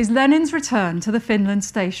shows is Lenin's return to the Finland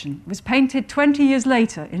station. It was painted 20 years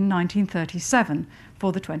later in 1937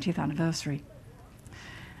 for the 20th anniversary.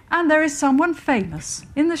 And there is someone famous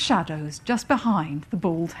in the shadows just behind the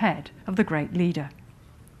bald head of the great leader.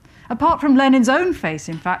 Apart from Lenin's own face,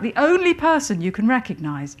 in fact, the only person you can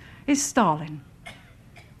recognise is Stalin.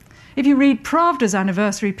 If you read Pravda's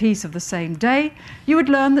anniversary piece of the same day, you would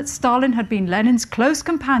learn that Stalin had been Lenin's close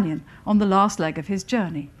companion on the last leg of his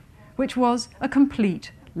journey, which was a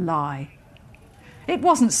complete lie. It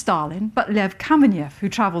wasn't Stalin, but Lev Kamenev who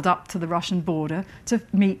travelled up to the Russian border to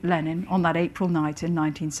meet Lenin on that April night in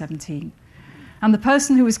 1917. And the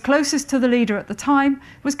person who was closest to the leader at the time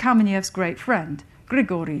was Kamenev's great friend,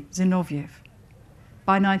 Grigory Zinoviev.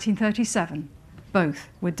 By 1937, both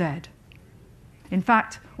were dead. In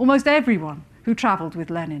fact, almost everyone who travelled with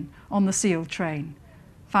Lenin on the sealed train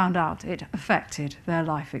found out it affected their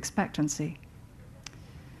life expectancy.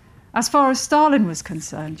 As far as Stalin was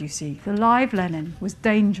concerned, you see, the live Lenin was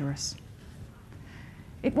dangerous.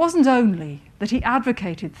 It wasn't only that he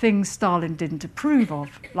advocated things Stalin didn't approve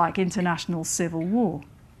of, like international civil war.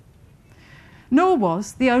 Nor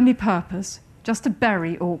was the only purpose just to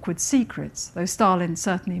bury awkward secrets, though Stalin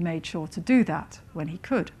certainly made sure to do that when he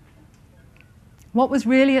could. What was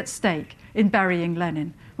really at stake in burying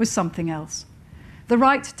Lenin was something else: the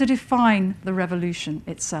right to define the revolution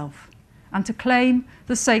itself and to claim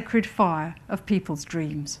the sacred fire of people's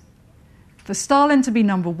dreams. For Stalin to be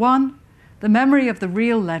number one, the memory of the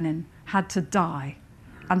real Lenin had to die,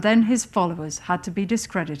 and then his followers had to be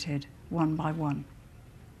discredited one by one.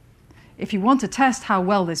 If you want to test how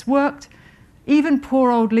well this worked, even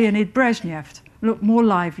poor old Leonid Brezhnev looked more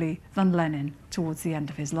lively than Lenin towards the end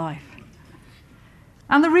of his life.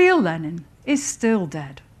 And the real Lenin is still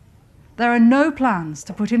dead. There are no plans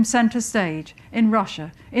to put him centre stage in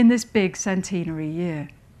Russia in this big centenary year.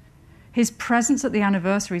 His presence at the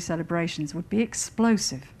anniversary celebrations would be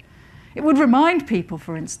explosive. It would remind people,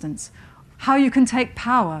 for instance, how you can take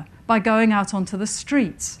power by going out onto the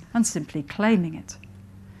streets and simply claiming it.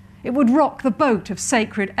 It would rock the boat of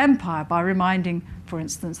sacred empire by reminding, for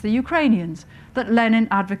instance, the Ukrainians that Lenin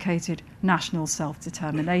advocated national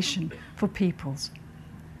self-determination for peoples.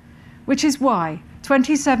 Which is why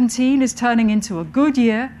 2017 is turning into a good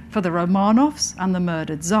year for the Romanovs and the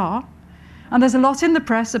murdered Tsar, and there's a lot in the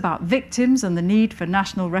press about victims and the need for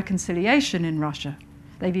national reconciliation in Russia.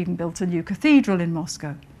 They've even built a new cathedral in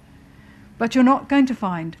Moscow. But you're not going to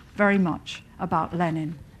find very much about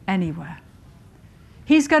Lenin anywhere.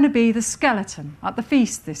 He's going to be the skeleton at the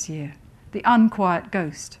feast this year, the unquiet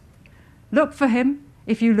ghost. Look for him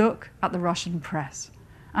if you look at the Russian press,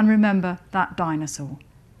 and remember that dinosaur.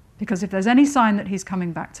 Because if there's any sign that he's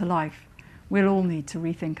coming back to life, we'll all need to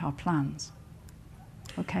rethink our plans.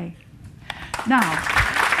 Okay. Now,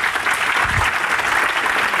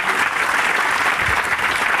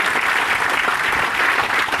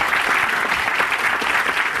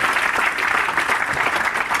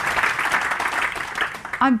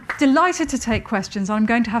 I'm delighted to take questions. I'm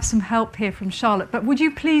going to have some help here from Charlotte, but would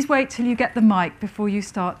you please wait till you get the mic before you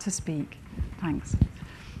start to speak? Thanks.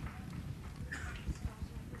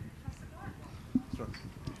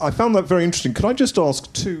 I found that very interesting. Could I just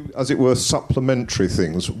ask two, as it were, supplementary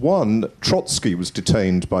things? One, Trotsky was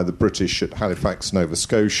detained by the British at Halifax, Nova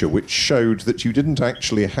Scotia, which showed that you didn't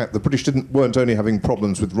actually have... The British weren't only having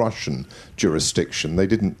problems with Russian jurisdiction.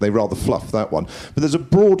 They rather fluffed that one. But there's a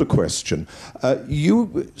broader question.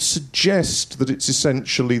 You suggest that it's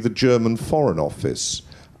essentially the German Foreign Office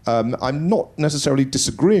I'm not necessarily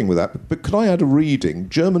disagreeing with that, but could I add a reading?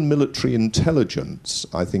 German military intelligence,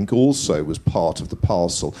 I think, also was part of the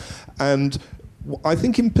parcel. And I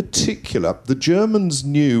think in particular, the Germans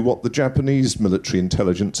knew what the Japanese military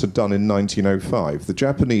intelligence had done in 1905. The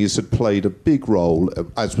Japanese had played a big role,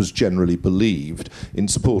 as was generally believed, in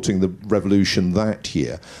supporting the revolution that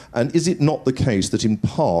year. And is it not the case that in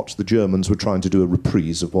part the Germans were trying to do a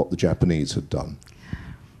reprise of what the Japanese had done?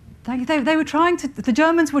 They were trying to. The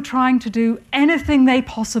Germans were trying to do anything they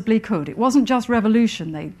possibly could. It wasn't just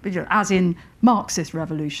revolution, as in Marxist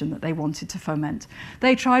revolution, that they wanted to foment.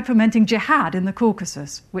 They tried fomenting jihad in the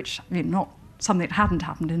Caucasus, which not something that hadn't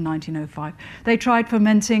happened in 1905. They tried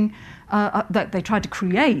fomenting. They tried to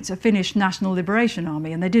create a Finnish national liberation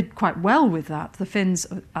army, and they did quite well with that. The Finns,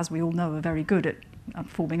 as we all know, are very good at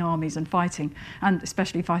forming armies and fighting, and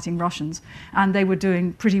especially fighting Russians. And they were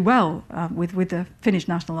doing pretty well with the Finnish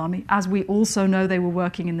National Army. As we also know, they were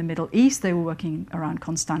working in the Middle East. They were working around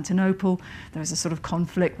Constantinople. There was a sort of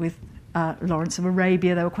conflict with Lawrence of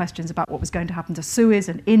Arabia. There were questions about what was going to happen to Suez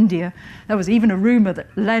and India. There was even a rumour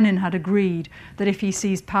that Lenin had agreed that if he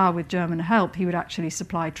seized power with German help, he would actually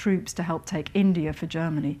supply troops to help take India for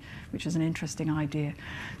Germany, which was an interesting idea.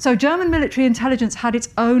 So German military intelligence had its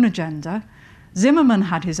own agenda. Zimmermann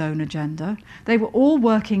had his own agenda. They were all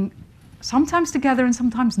working sometimes together and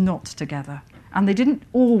sometimes not together. And they didn't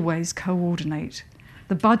always coordinate.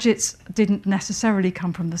 The budgets didn't necessarily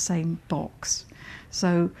come from the same box.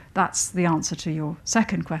 So that's the answer to your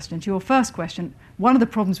second question. To your first question, one of the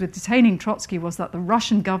problems with detaining Trotsky was that the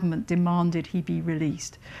Russian government demanded he be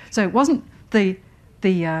released. So it wasn't the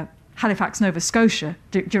Halifax, Nova Scotia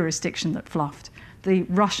jurisdiction that fluffed. The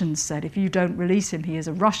Russians said, if you don't release him, he is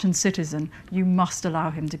a Russian citizen, you must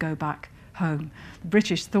allow him to go back home. The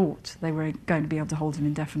British thought they were going to be able to hold him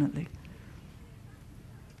indefinitely.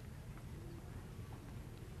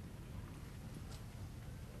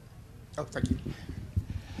 Oh, thank you.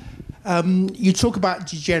 You talk about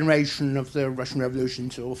degeneration of the Russian Revolution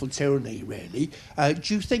to awful tyranny, really.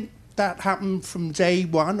 Do you think that happened from day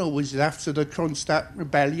one, or was it after the Kronstadt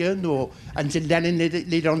rebellion, and did Lenin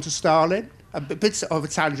lead on to Stalin? A bit of a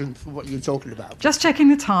tangent for what you're talking about. Just checking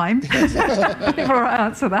the time before I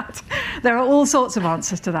answer that. There are all sorts of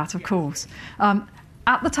answers to that, of course.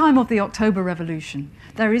 At the time of the October Revolution,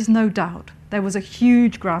 there is no doubt there was a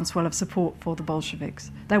huge groundswell of support for the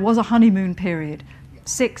Bolsheviks. There was a honeymoon period,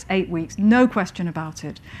 6-8 weeks, no question about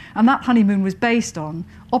it. And that honeymoon was based on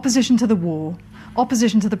opposition to the war,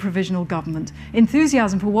 opposition to the provisional government,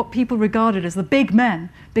 enthusiasm for what people regarded as the big men,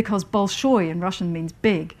 because Bolshoi in Russian means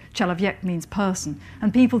big, Chelovek means person,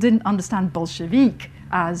 and people didn't understand Bolshevik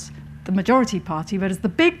as the majority party, but as the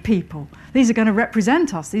big people. These are going to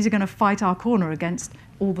represent us. These are going to fight our corner against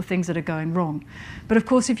all the things that are going wrong. But of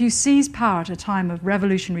course, if you seize power at a time of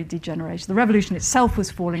revolutionary degeneration, the revolution itself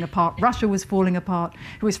was falling apart, Russia was falling apart,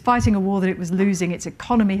 it was fighting a war that it was losing, its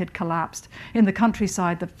economy had collapsed. In the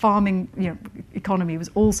countryside, the farming economy was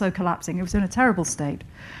also collapsing. It was in a terrible state.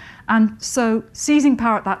 And so seizing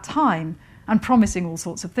power at that time and promising all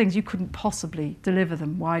sorts of things, you couldn't possibly deliver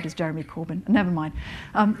them. Why does Jeremy Corbyn? Never mind.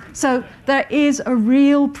 So there is a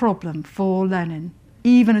real problem for Lenin,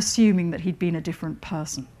 even assuming that he'd been a different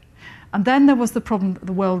person. And then there was the problem that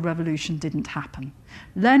the world revolution didn't happen.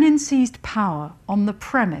 Lenin seized power on the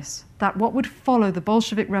premise that what would follow the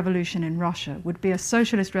Bolshevik revolution in Russia would be a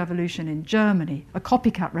socialist revolution in Germany, a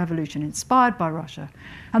copycat revolution inspired by Russia,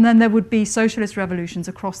 and then there would be socialist revolutions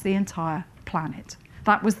across the entire planet.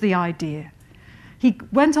 That was the idea. He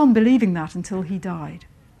went on believing that until he died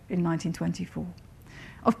in 1924.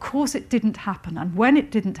 Of course it didn't happen, and when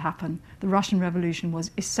it didn't happen, the Russian Revolution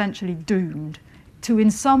was essentially doomed to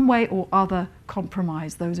in some way or other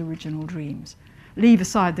compromise those original dreams, leave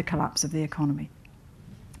aside the collapse of the economy.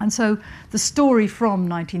 And so the story from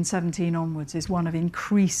 1917 onwards is one of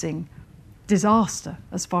increasing disaster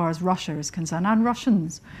as far as Russia is concerned, and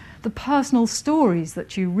Russians. The personal stories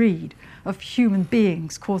that you read of human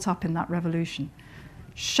beings caught up in that revolution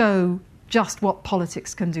show just what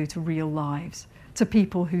politics can do to real lives, to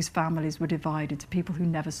people whose families were divided, to people who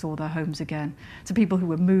never saw their homes again, to people who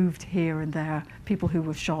were moved here and there, people who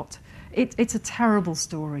were shot. It's a terrible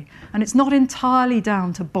story. And it's not entirely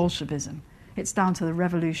down to Bolshevism. It's down to the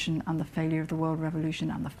revolution and the failure of the world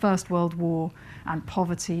revolution and the First World War and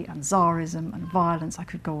poverty and Tsarism and violence. I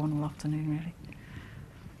could go on all afternoon, really.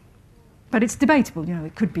 But it's debatable.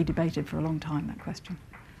 It could be debated for a long time, that question.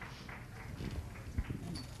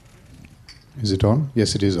 Is it on?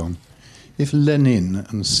 Yes, it is on. If Lenin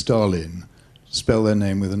and Stalin spell their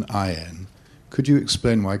name with an IN, could you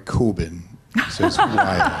explain why Corbyn says YN?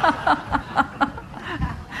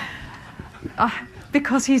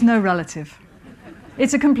 Because he's no relative.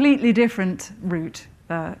 It's a completely different route,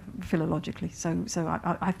 philologically. So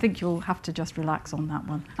I think you'll have to just relax on that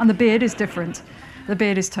one. And the beard is different. The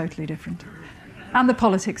beard is totally different. And the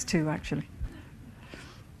politics too, actually.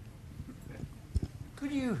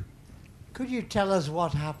 Could you tell us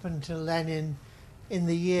what happened to Lenin in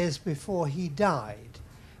the years before he died,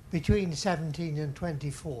 between 17 and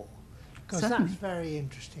 24? Because that's very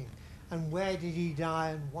interesting. And where did he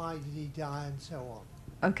die, and why did he die, and so on?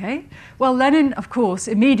 Okay. Well, Lenin, of course,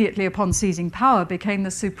 immediately upon seizing power, became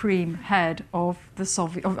the supreme head of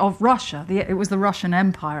of Russia. It was the Russian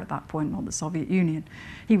Empire at that point, not the Soviet Union.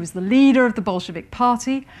 He was the leader of the Bolshevik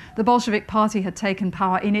Party. The Bolshevik Party had taken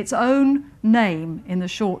power in its own name in the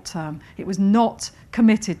short term. It was not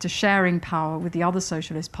committed to sharing power with the other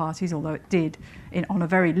socialist parties, although it did on a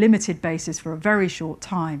very limited basis for a very short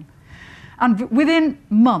time. And within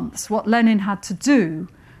months, what Lenin had to do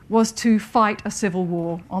was to fight a civil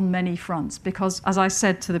war on many fronts, because, as I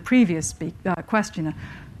said to the previous questioner,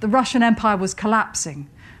 the Russian Empire was collapsing.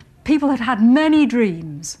 People had had many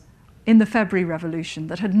dreams in the February Revolution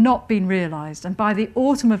that had not been realized, and by the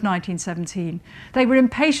autumn of 1917, they were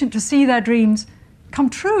impatient to see their dreams come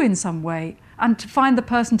true in some way and to find the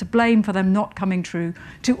person to blame for them not coming true,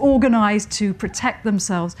 to organize to protect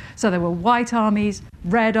themselves. So there were white armies,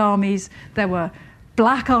 red armies, there were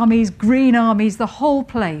black armies, green armies. The whole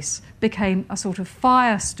place became a sort of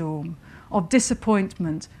firestorm of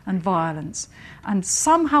disappointment and violence. And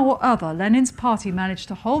somehow or other, Lenin's party managed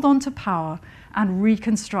to hold on to power and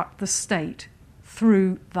reconstruct the state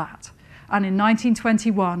through that. And in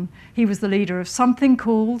 1921, he was the leader of something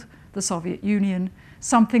called the Soviet Union,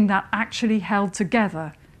 something that actually held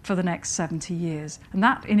together for the next 70 years. And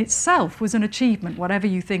that in itself was an achievement, whatever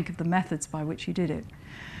you think of the methods by which he did it.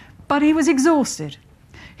 But he was exhausted.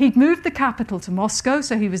 He'd moved the capital to Moscow,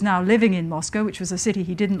 so he was now living in Moscow, which was a city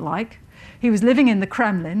he didn't like. He was living in the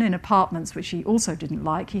Kremlin in apartments which he also didn't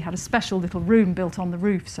like. He had a special little room built on the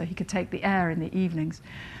roof so he could take the air in the evenings.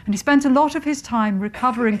 And he spent a lot of his time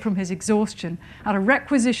recovering from his exhaustion at a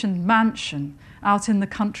requisitioned mansion out in the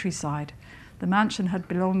countryside. The mansion had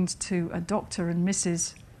belonged to a Dr. and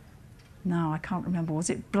Mrs. Now I can't remember, was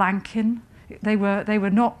it Blankin? They were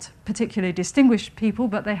not particularly distinguished people,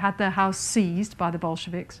 but they had their house seized by the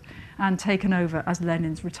Bolsheviks and taken over as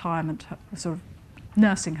Lenin's retirement, sort of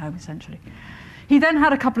nursing home, essentially. He then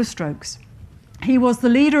had a couple of strokes. He was the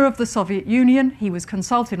leader of the Soviet Union. He was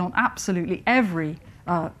consulted on absolutely every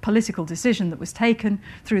political decision that was taken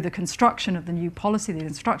through the construction of the new policy, the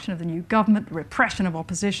construction of the new government, the repression of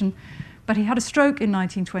opposition. But he had a stroke in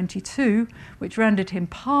 1922, which rendered him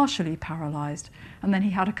partially paralysed, and then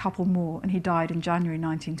he had a couple more, and he died in January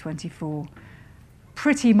 1924,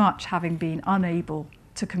 pretty much having been unable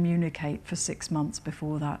to communicate for 6 months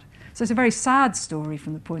before that. So it's a very sad story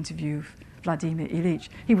from the point of view of Vladimir Ilyich.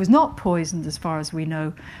 He was not poisoned, as far as we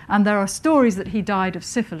know, and there are stories that he died of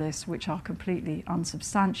syphilis, which are completely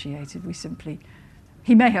unsubstantiated.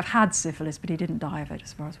 He may have had syphilis, but he didn't die of it,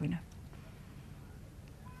 as far as we know.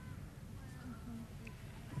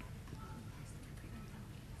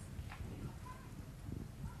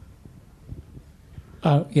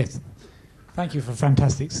 Yes, thank you for a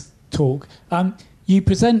fantastic talk. You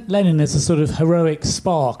present Lenin as a sort of heroic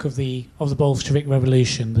spark of the Bolshevik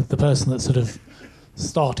Revolution, the person that sort of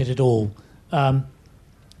started it all.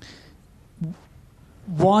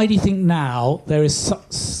 Why do you think now there is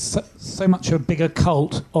so much a bigger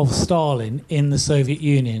cult of Stalin in the Soviet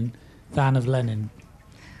Union than of Lenin?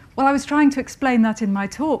 Well, I was trying to explain that in my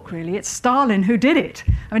talk, really. It's Stalin who did it.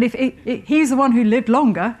 I mean, if he's the one who lived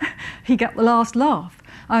longer, he got the last laugh.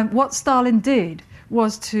 What Stalin did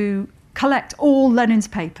was to collect all Lenin's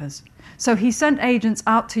papers. So he sent agents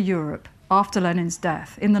out to Europe after Lenin's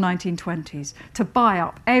death in the 1920s to buy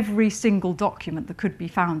up every single document that could be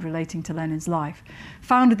found relating to Lenin's life.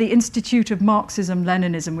 Founded the Institute of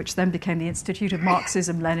Marxism-Leninism, which then became the Institute of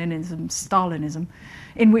Marxism-Leninism-Stalinism,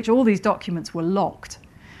 in which all these documents were locked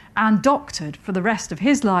and doctored for the rest of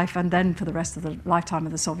his life and then for the rest of the lifetime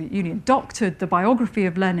of the Soviet Union, doctored the biography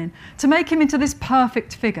of Lenin to make him into this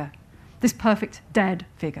perfect figure, this perfect dead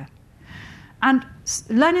figure. And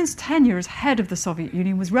Lenin's tenure as head of the Soviet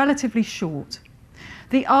Union was relatively short.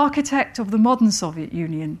 The architect of the modern Soviet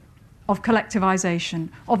Union, of collectivization,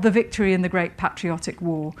 of the victory in the Great Patriotic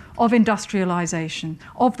War, of industrialization,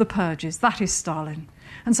 of the purges, that is Stalin.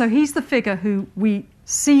 And so he's the figure who we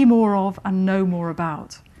see more of and know more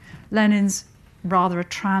about. Lenin's rather a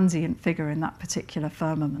transient figure in that particular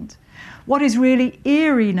firmament. What is really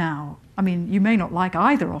eerie now, I mean, you may not like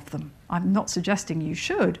either of them, I'm not suggesting you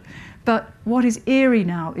should, But what is eerie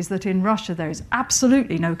now is that in Russia there is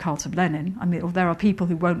absolutely no cult of Lenin. I mean, there are people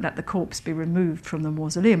who won't let the corpse be removed from the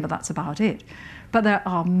mausoleum, but that's about it. But there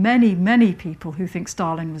are many, many people who think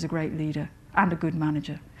Stalin was a great leader and a good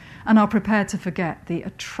manager, and are prepared to forget the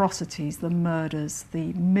atrocities, the murders,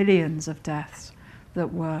 the millions of deaths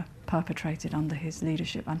that were perpetrated under his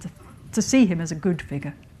leadership, and to see him as a good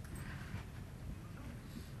figure.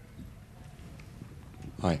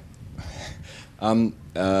 Hi.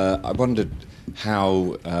 I wondered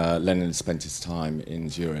how Lenin spent his time in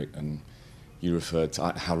Zurich, and you referred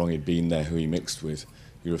to how long he'd been there, who he mixed with.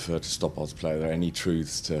 You referred to Stoppard's play. Are there any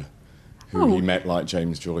truths to who he met, like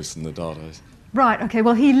James Joyce and the Dardos? Right, okay,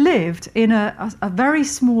 well, he lived in a very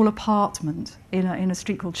small apartment in a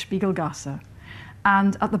street called Spiegelgasse.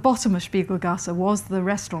 And at the bottom of Spiegelgasse was the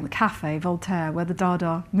restaurant, the cafe, Voltaire, where the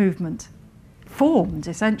Dada movement formed,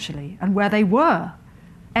 essentially, and where they were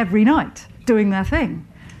every night doing their thing.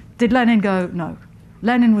 Did Lenin go? No.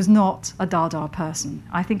 Lenin was not a Dada person.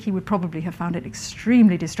 I think he would probably have found it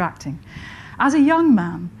extremely distracting. As a young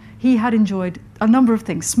man, he had enjoyed a number of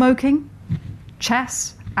things. Smoking,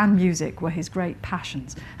 chess, and music were his great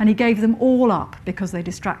passions, and he gave them all up because they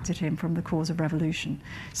distracted him from the cause of revolution.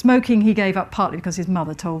 Smoking he gave up partly because his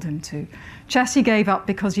mother told him to. Chess he gave up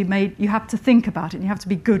because you have to think about it, and you have to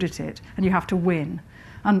be good at it, and you have to win.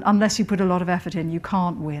 And unless you put a lot of effort in, you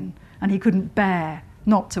can't win. And he couldn't bear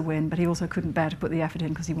not to win, but he also couldn't bear to put the effort in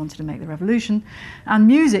because he wanted to make the revolution. And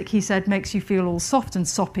music, he said, makes you feel all soft and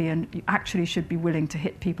soppy, and you actually should be willing to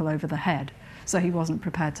hit people over the head. So he wasn't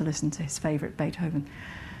prepared to listen to his favourite Beethoven.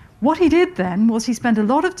 What he did then was he spent a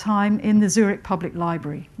lot of time in the Zurich Public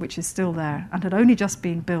Library, which is still there, and had only just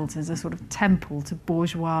been built as a sort of temple to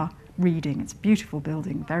bourgeois reading. It's a beautiful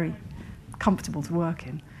building, very comfortable to work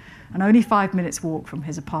in, and only 5 minutes' walk from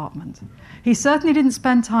his apartment. He certainly didn't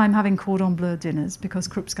spend time having cordon bleu dinners because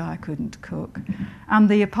Krupskaya couldn't cook, and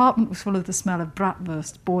the apartment was full of the smell of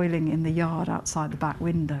bratwurst boiling in the yard outside the back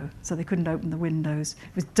window, so they couldn't open the windows.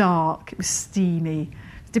 It was dark, it was steamy,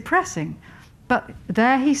 it was depressing. But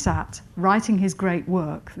there he sat, writing his great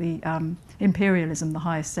work, the Imperialism, the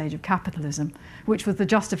highest stage of capitalism, which was the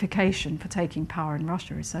justification for taking power in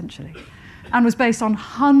Russia, essentially, and was based on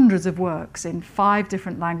hundreds of works in 5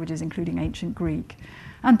 different languages, including ancient Greek,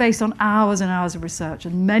 and based on hours and hours of research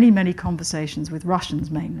and many, many conversations with Russians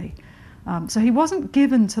mainly. So he wasn't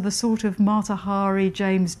given to the sort of Mata Hari,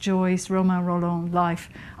 James Joyce, Romain Rolland life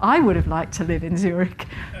I would have liked to live in Zurich.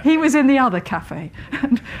 He was in the other cafe,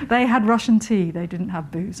 and they had Russian tea. They didn't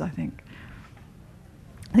have booze, I think.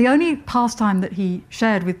 The only pastime that he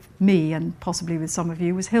shared with me, and possibly with some of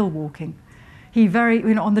you, was hill walking. He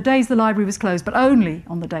on the days the library was closed, but only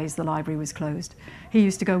on the days the library was closed, he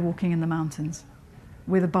used to go walking in the mountains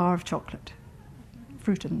with a bar of chocolate,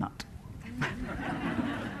 fruit and nut.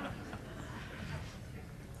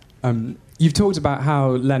 You've talked about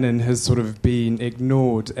how Lenin has sort of been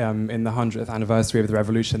ignored in the 100th anniversary of the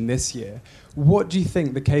revolution this year. What do you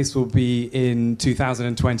think the case will be in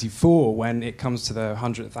 2024 when it comes to the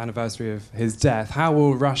 100th anniversary of his death? How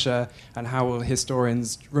will Russia and how will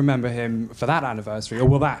historians remember him for that anniversary? Or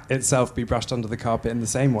will that itself be brushed under the carpet in the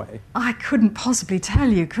same way? I couldn't possibly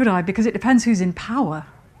tell you, could I? Because it depends who's in power.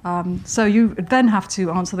 So you then have to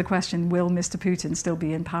answer the question, will Mr. Putin still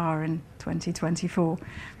be in power in 2024?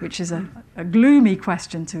 Which is a gloomy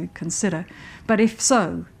question to consider. But if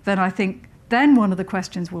so, then I think then one of the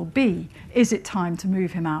questions will be, is it time to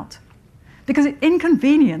move him out? Because it's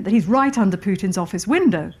inconvenient that he's right under Putin's office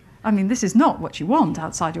window. I mean, this is not what you want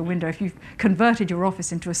outside your window. If you've converted your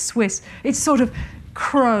office into a Swiss, it's sort of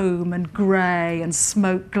chrome and grey and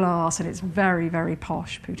smoked glass, and it's very, very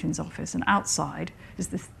posh, Putin's office. And outside is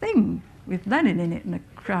this thing with Lenin in it and a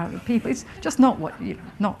crowd of people. It's just not what,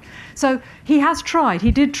 not. So he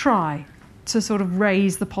did try to sort of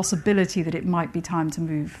raise the possibility that it might be time to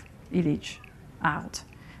move Ilyich out.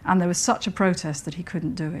 And there was such a protest that he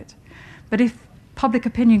couldn't do it. But if public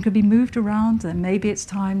opinion could be moved around, then maybe it's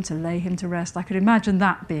time to lay him to rest. I could imagine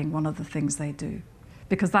that being one of the things they do,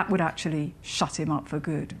 because that would actually shut him up for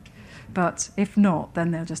good. But if not,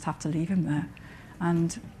 then they'll just have to leave him there.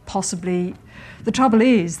 And possibly, the trouble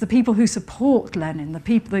is, the people who support Lenin,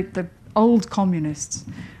 the old communists,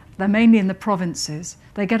 they're mainly in the provinces.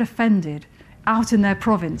 They get offended out in their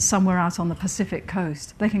province, somewhere out on the Pacific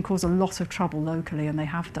coast. They can cause a lot of trouble locally, and they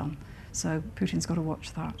have done. So Putin's got to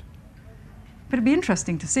watch that. But it'd be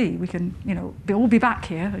interesting to see. We can, all be back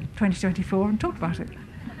here in 2024 and talk about it.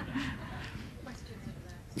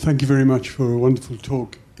 Thank you very much for a wonderful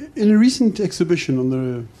talk. In a recent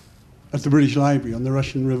exhibition at the British Library on the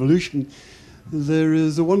Russian Revolution, there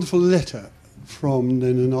is a wonderful letter from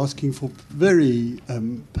Lenin asking for very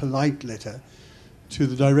polite letter to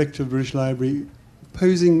the director of the British Library,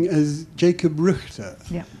 posing as Jacob Richter,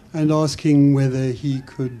 and asking whether he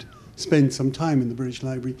could spend some time in the British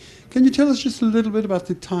Library. Can you tell us just a little bit about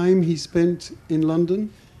the time he spent in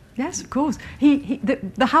London? Yes, of course.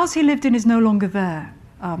 The house he lived in is no longer there,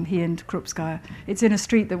 he and Krupskaya. It's in a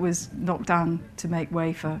street that was knocked down to make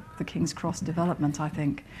way for the King's Cross development, I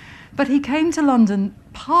think. But he came to London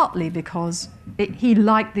partly because he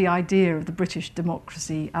liked the idea of the British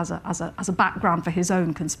democracy as a background for his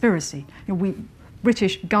own conspiracy.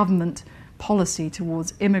 British government policy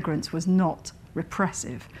towards immigrants was not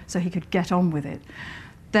repressive, so he could get on with it.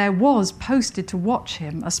 There was posted to watch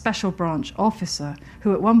him a special branch officer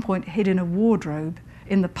who at one point hid in a wardrobe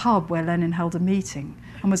in the pub where Lenin held a meeting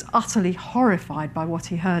and was utterly horrified by what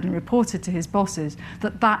he heard and reported to his bosses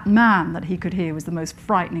that man that he could hear was the most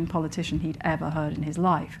frightening politician he'd ever heard in his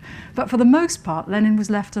life. But for the most part, Lenin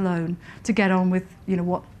was left alone to get on with,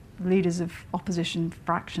 what leaders of opposition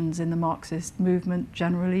fractions in the Marxist movement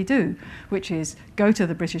generally do, which is go to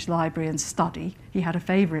the British Library and study. He had a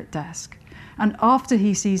favourite desk. And after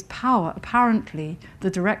he seized power, apparently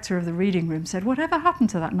the director of the reading room said, "Whatever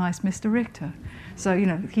happened to that nice Mr. Richter?" So,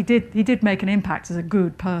 he did make an impact as a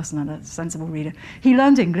good person and a sensible reader. He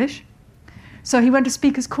learned English, so he went to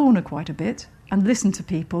Speaker's Corner quite a bit and listened to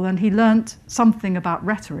people, and he learnt something about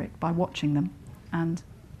rhetoric by watching them. And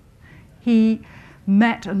he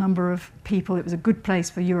met a number of people. It was a good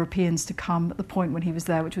place for Europeans to come at the point when he was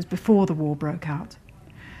there, which was before the war broke out.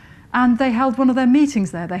 And they held one of their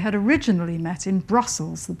meetings there. They had originally met in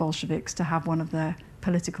Brussels, the Bolsheviks, to have one of their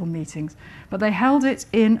political meetings. But they held it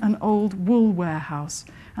in an old wool warehouse,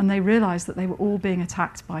 and they realised that they were all being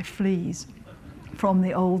attacked by fleas from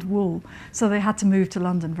the old wool. So they had to move to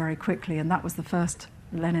London very quickly, and that was the first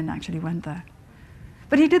Lenin actually went there.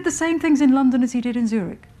 But he did the same things in London as he did in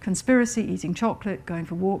Zurich. Conspiracy, eating chocolate, going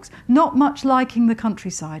for walks, not much liking the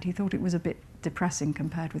countryside. He thought it was a bit depressing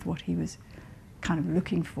compared with what he was kind of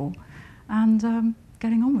looking for, and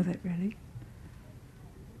getting on with it, really.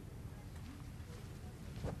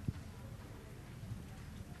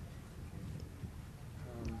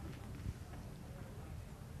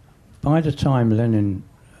 By the time Lenin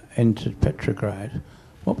entered Petrograd,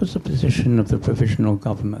 what was the position of the provisional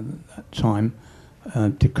government at that time?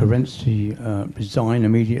 Did Kerensky resign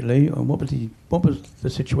immediately, or what was the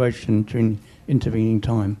situation during intervening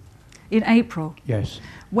time? In April? Yes.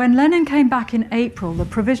 When Lenin came back in April, the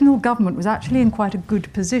provisional government was actually in quite a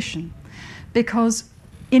good position, because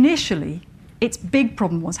initially its big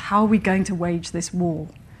problem was, how are we going to wage this war?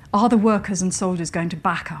 Are the workers and soldiers going to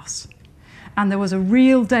back us? And there was a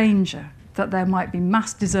real danger that there might be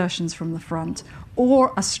mass desertions from the front,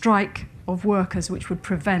 or a strike of workers which would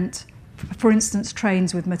prevent, for instance,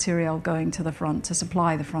 trains with material going to the front to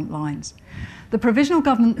supply the front lines. The provisional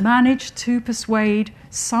government managed to persuade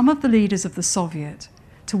some of the leaders of the Soviet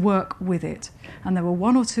to work with it. And there were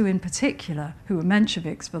one or two in particular, who were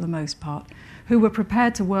Mensheviks for the most part, who were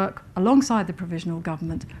prepared to work alongside the provisional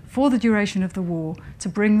government for the duration of the war to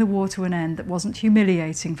bring the war to an end that wasn't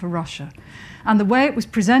humiliating for Russia. And the way it was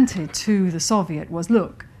presented to the Soviet was,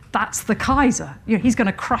 look, that's the Kaiser. He's going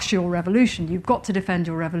to crush your revolution. You've got to defend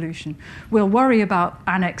your revolution. We'll worry about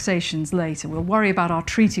annexations later. We'll worry about our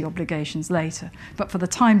treaty obligations later. But for the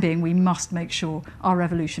time being, we must make sure our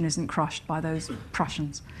revolution isn't crushed by those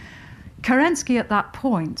Prussians. Kerensky at that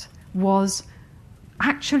point was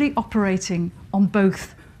actually operating on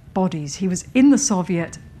both bodies. He was in the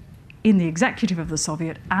Soviet, in the executive of the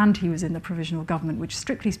Soviet, and he was in the provisional government, which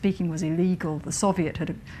strictly speaking was illegal. The Soviet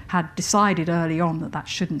had decided early on that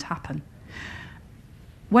shouldn't happen.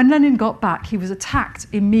 When Lenin got back, he was attacked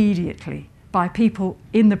immediately by people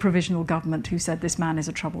in the provisional government who said this man is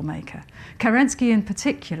a troublemaker. Kerensky in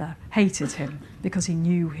particular hated him because he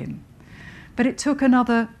knew him. But it took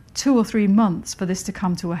another 2 or 3 months for this to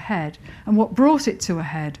come to a head, and what brought it to a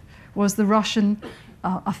head was the Russian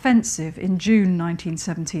offensive in June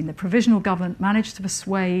 1917. The provisional government managed to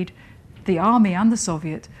persuade the army and the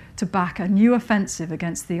Soviet to back a new offensive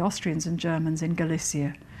against the Austrians and Germans in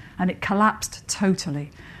Galicia, and it collapsed totally.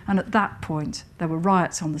 And at that point, there were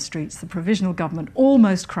riots on the streets. The provisional government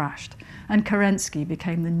almost crashed, and Kerensky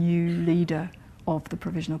became the new leader of the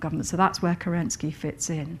provisional government. So that's where Kerensky fits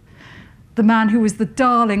in. The man who was the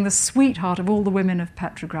darling, the sweetheart of all the women of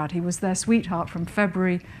Petrograd. He was their sweetheart from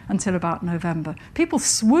February until about November. People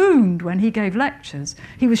swooned when he gave lectures.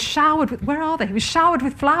 He was showered with, where are they? He was showered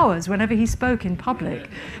with flowers whenever he spoke in public.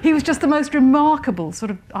 He was just the most remarkable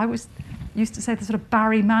sort of, used to say, the sort of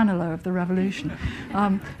Barry Manilow of the revolution.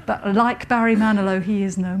 But like Barry Manilow, he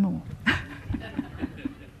is no more.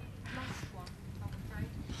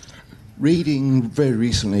 Reading very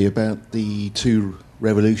recently about the two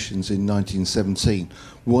revolutions in 1917,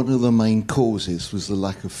 one of the main causes was the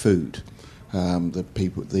lack of food.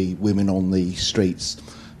 The women on the streets.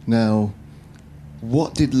 Now,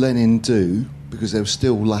 what did Lenin do? Because there was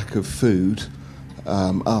still lack of food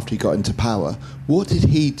after he got into power. What did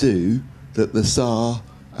he do that the Tsar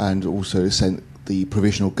and also the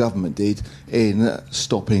provisional government did in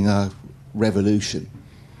stopping a revolution?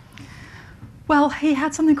 Well, he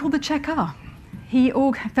had something called the Cheka.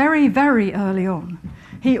 Very, very early on,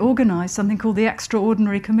 he organised something called the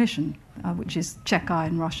Extraordinary Commission, which is Cheka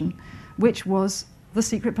in Russian, which was the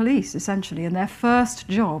secret police, essentially. And their first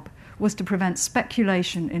job was to prevent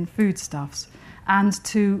speculation in foodstuffs and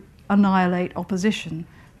to annihilate opposition,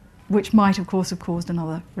 which might, of course, have caused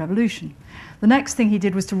another revolution. The next thing he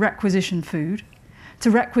did was to requisition food,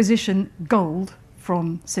 to requisition gold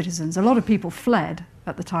from citizens. A lot of people fled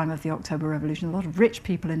at the time of the October Revolution, a lot of rich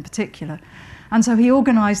people in particular. And so he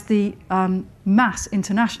organised the mass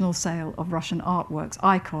international sale of Russian artworks,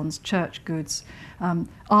 icons, church goods,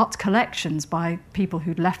 art collections by people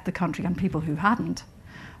who'd left the country and people who hadn't,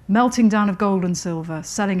 melting down of gold and silver,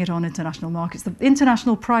 selling it on international markets. The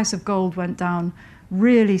international price of gold went down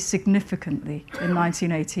really significantly in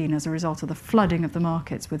 1918 as a result of the flooding of the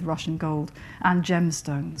markets with Russian gold and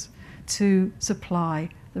gemstones to supply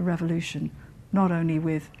the revolution, not only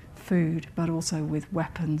with food, but also with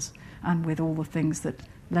weapons and with all the things that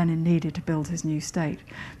Lenin needed to build his new state.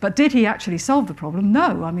 But did he actually solve the problem?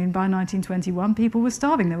 No. I mean, by 1921, people were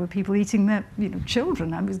starving. There were people eating their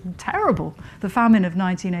children. It was terrible. The famine of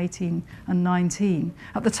 1918 and 19.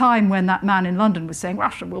 At the time when that man in London was saying,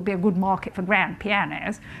 Russia will be a good market for grand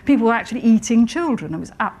pianos, people were actually eating children. It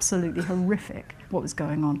was absolutely horrific what was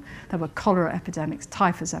going on. There were cholera epidemics,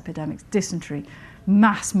 typhus epidemics, dysentery,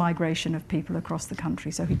 mass migration of people across the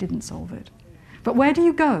country, so he didn't solve it. But where do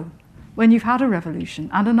you go when you've had a revolution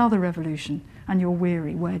and another revolution and you're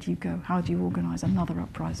weary? Where do you go? How do you organise another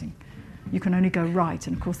uprising? You can only go right,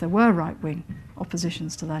 and of course there were right-wing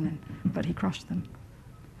oppositions to Lenin, but he crushed them.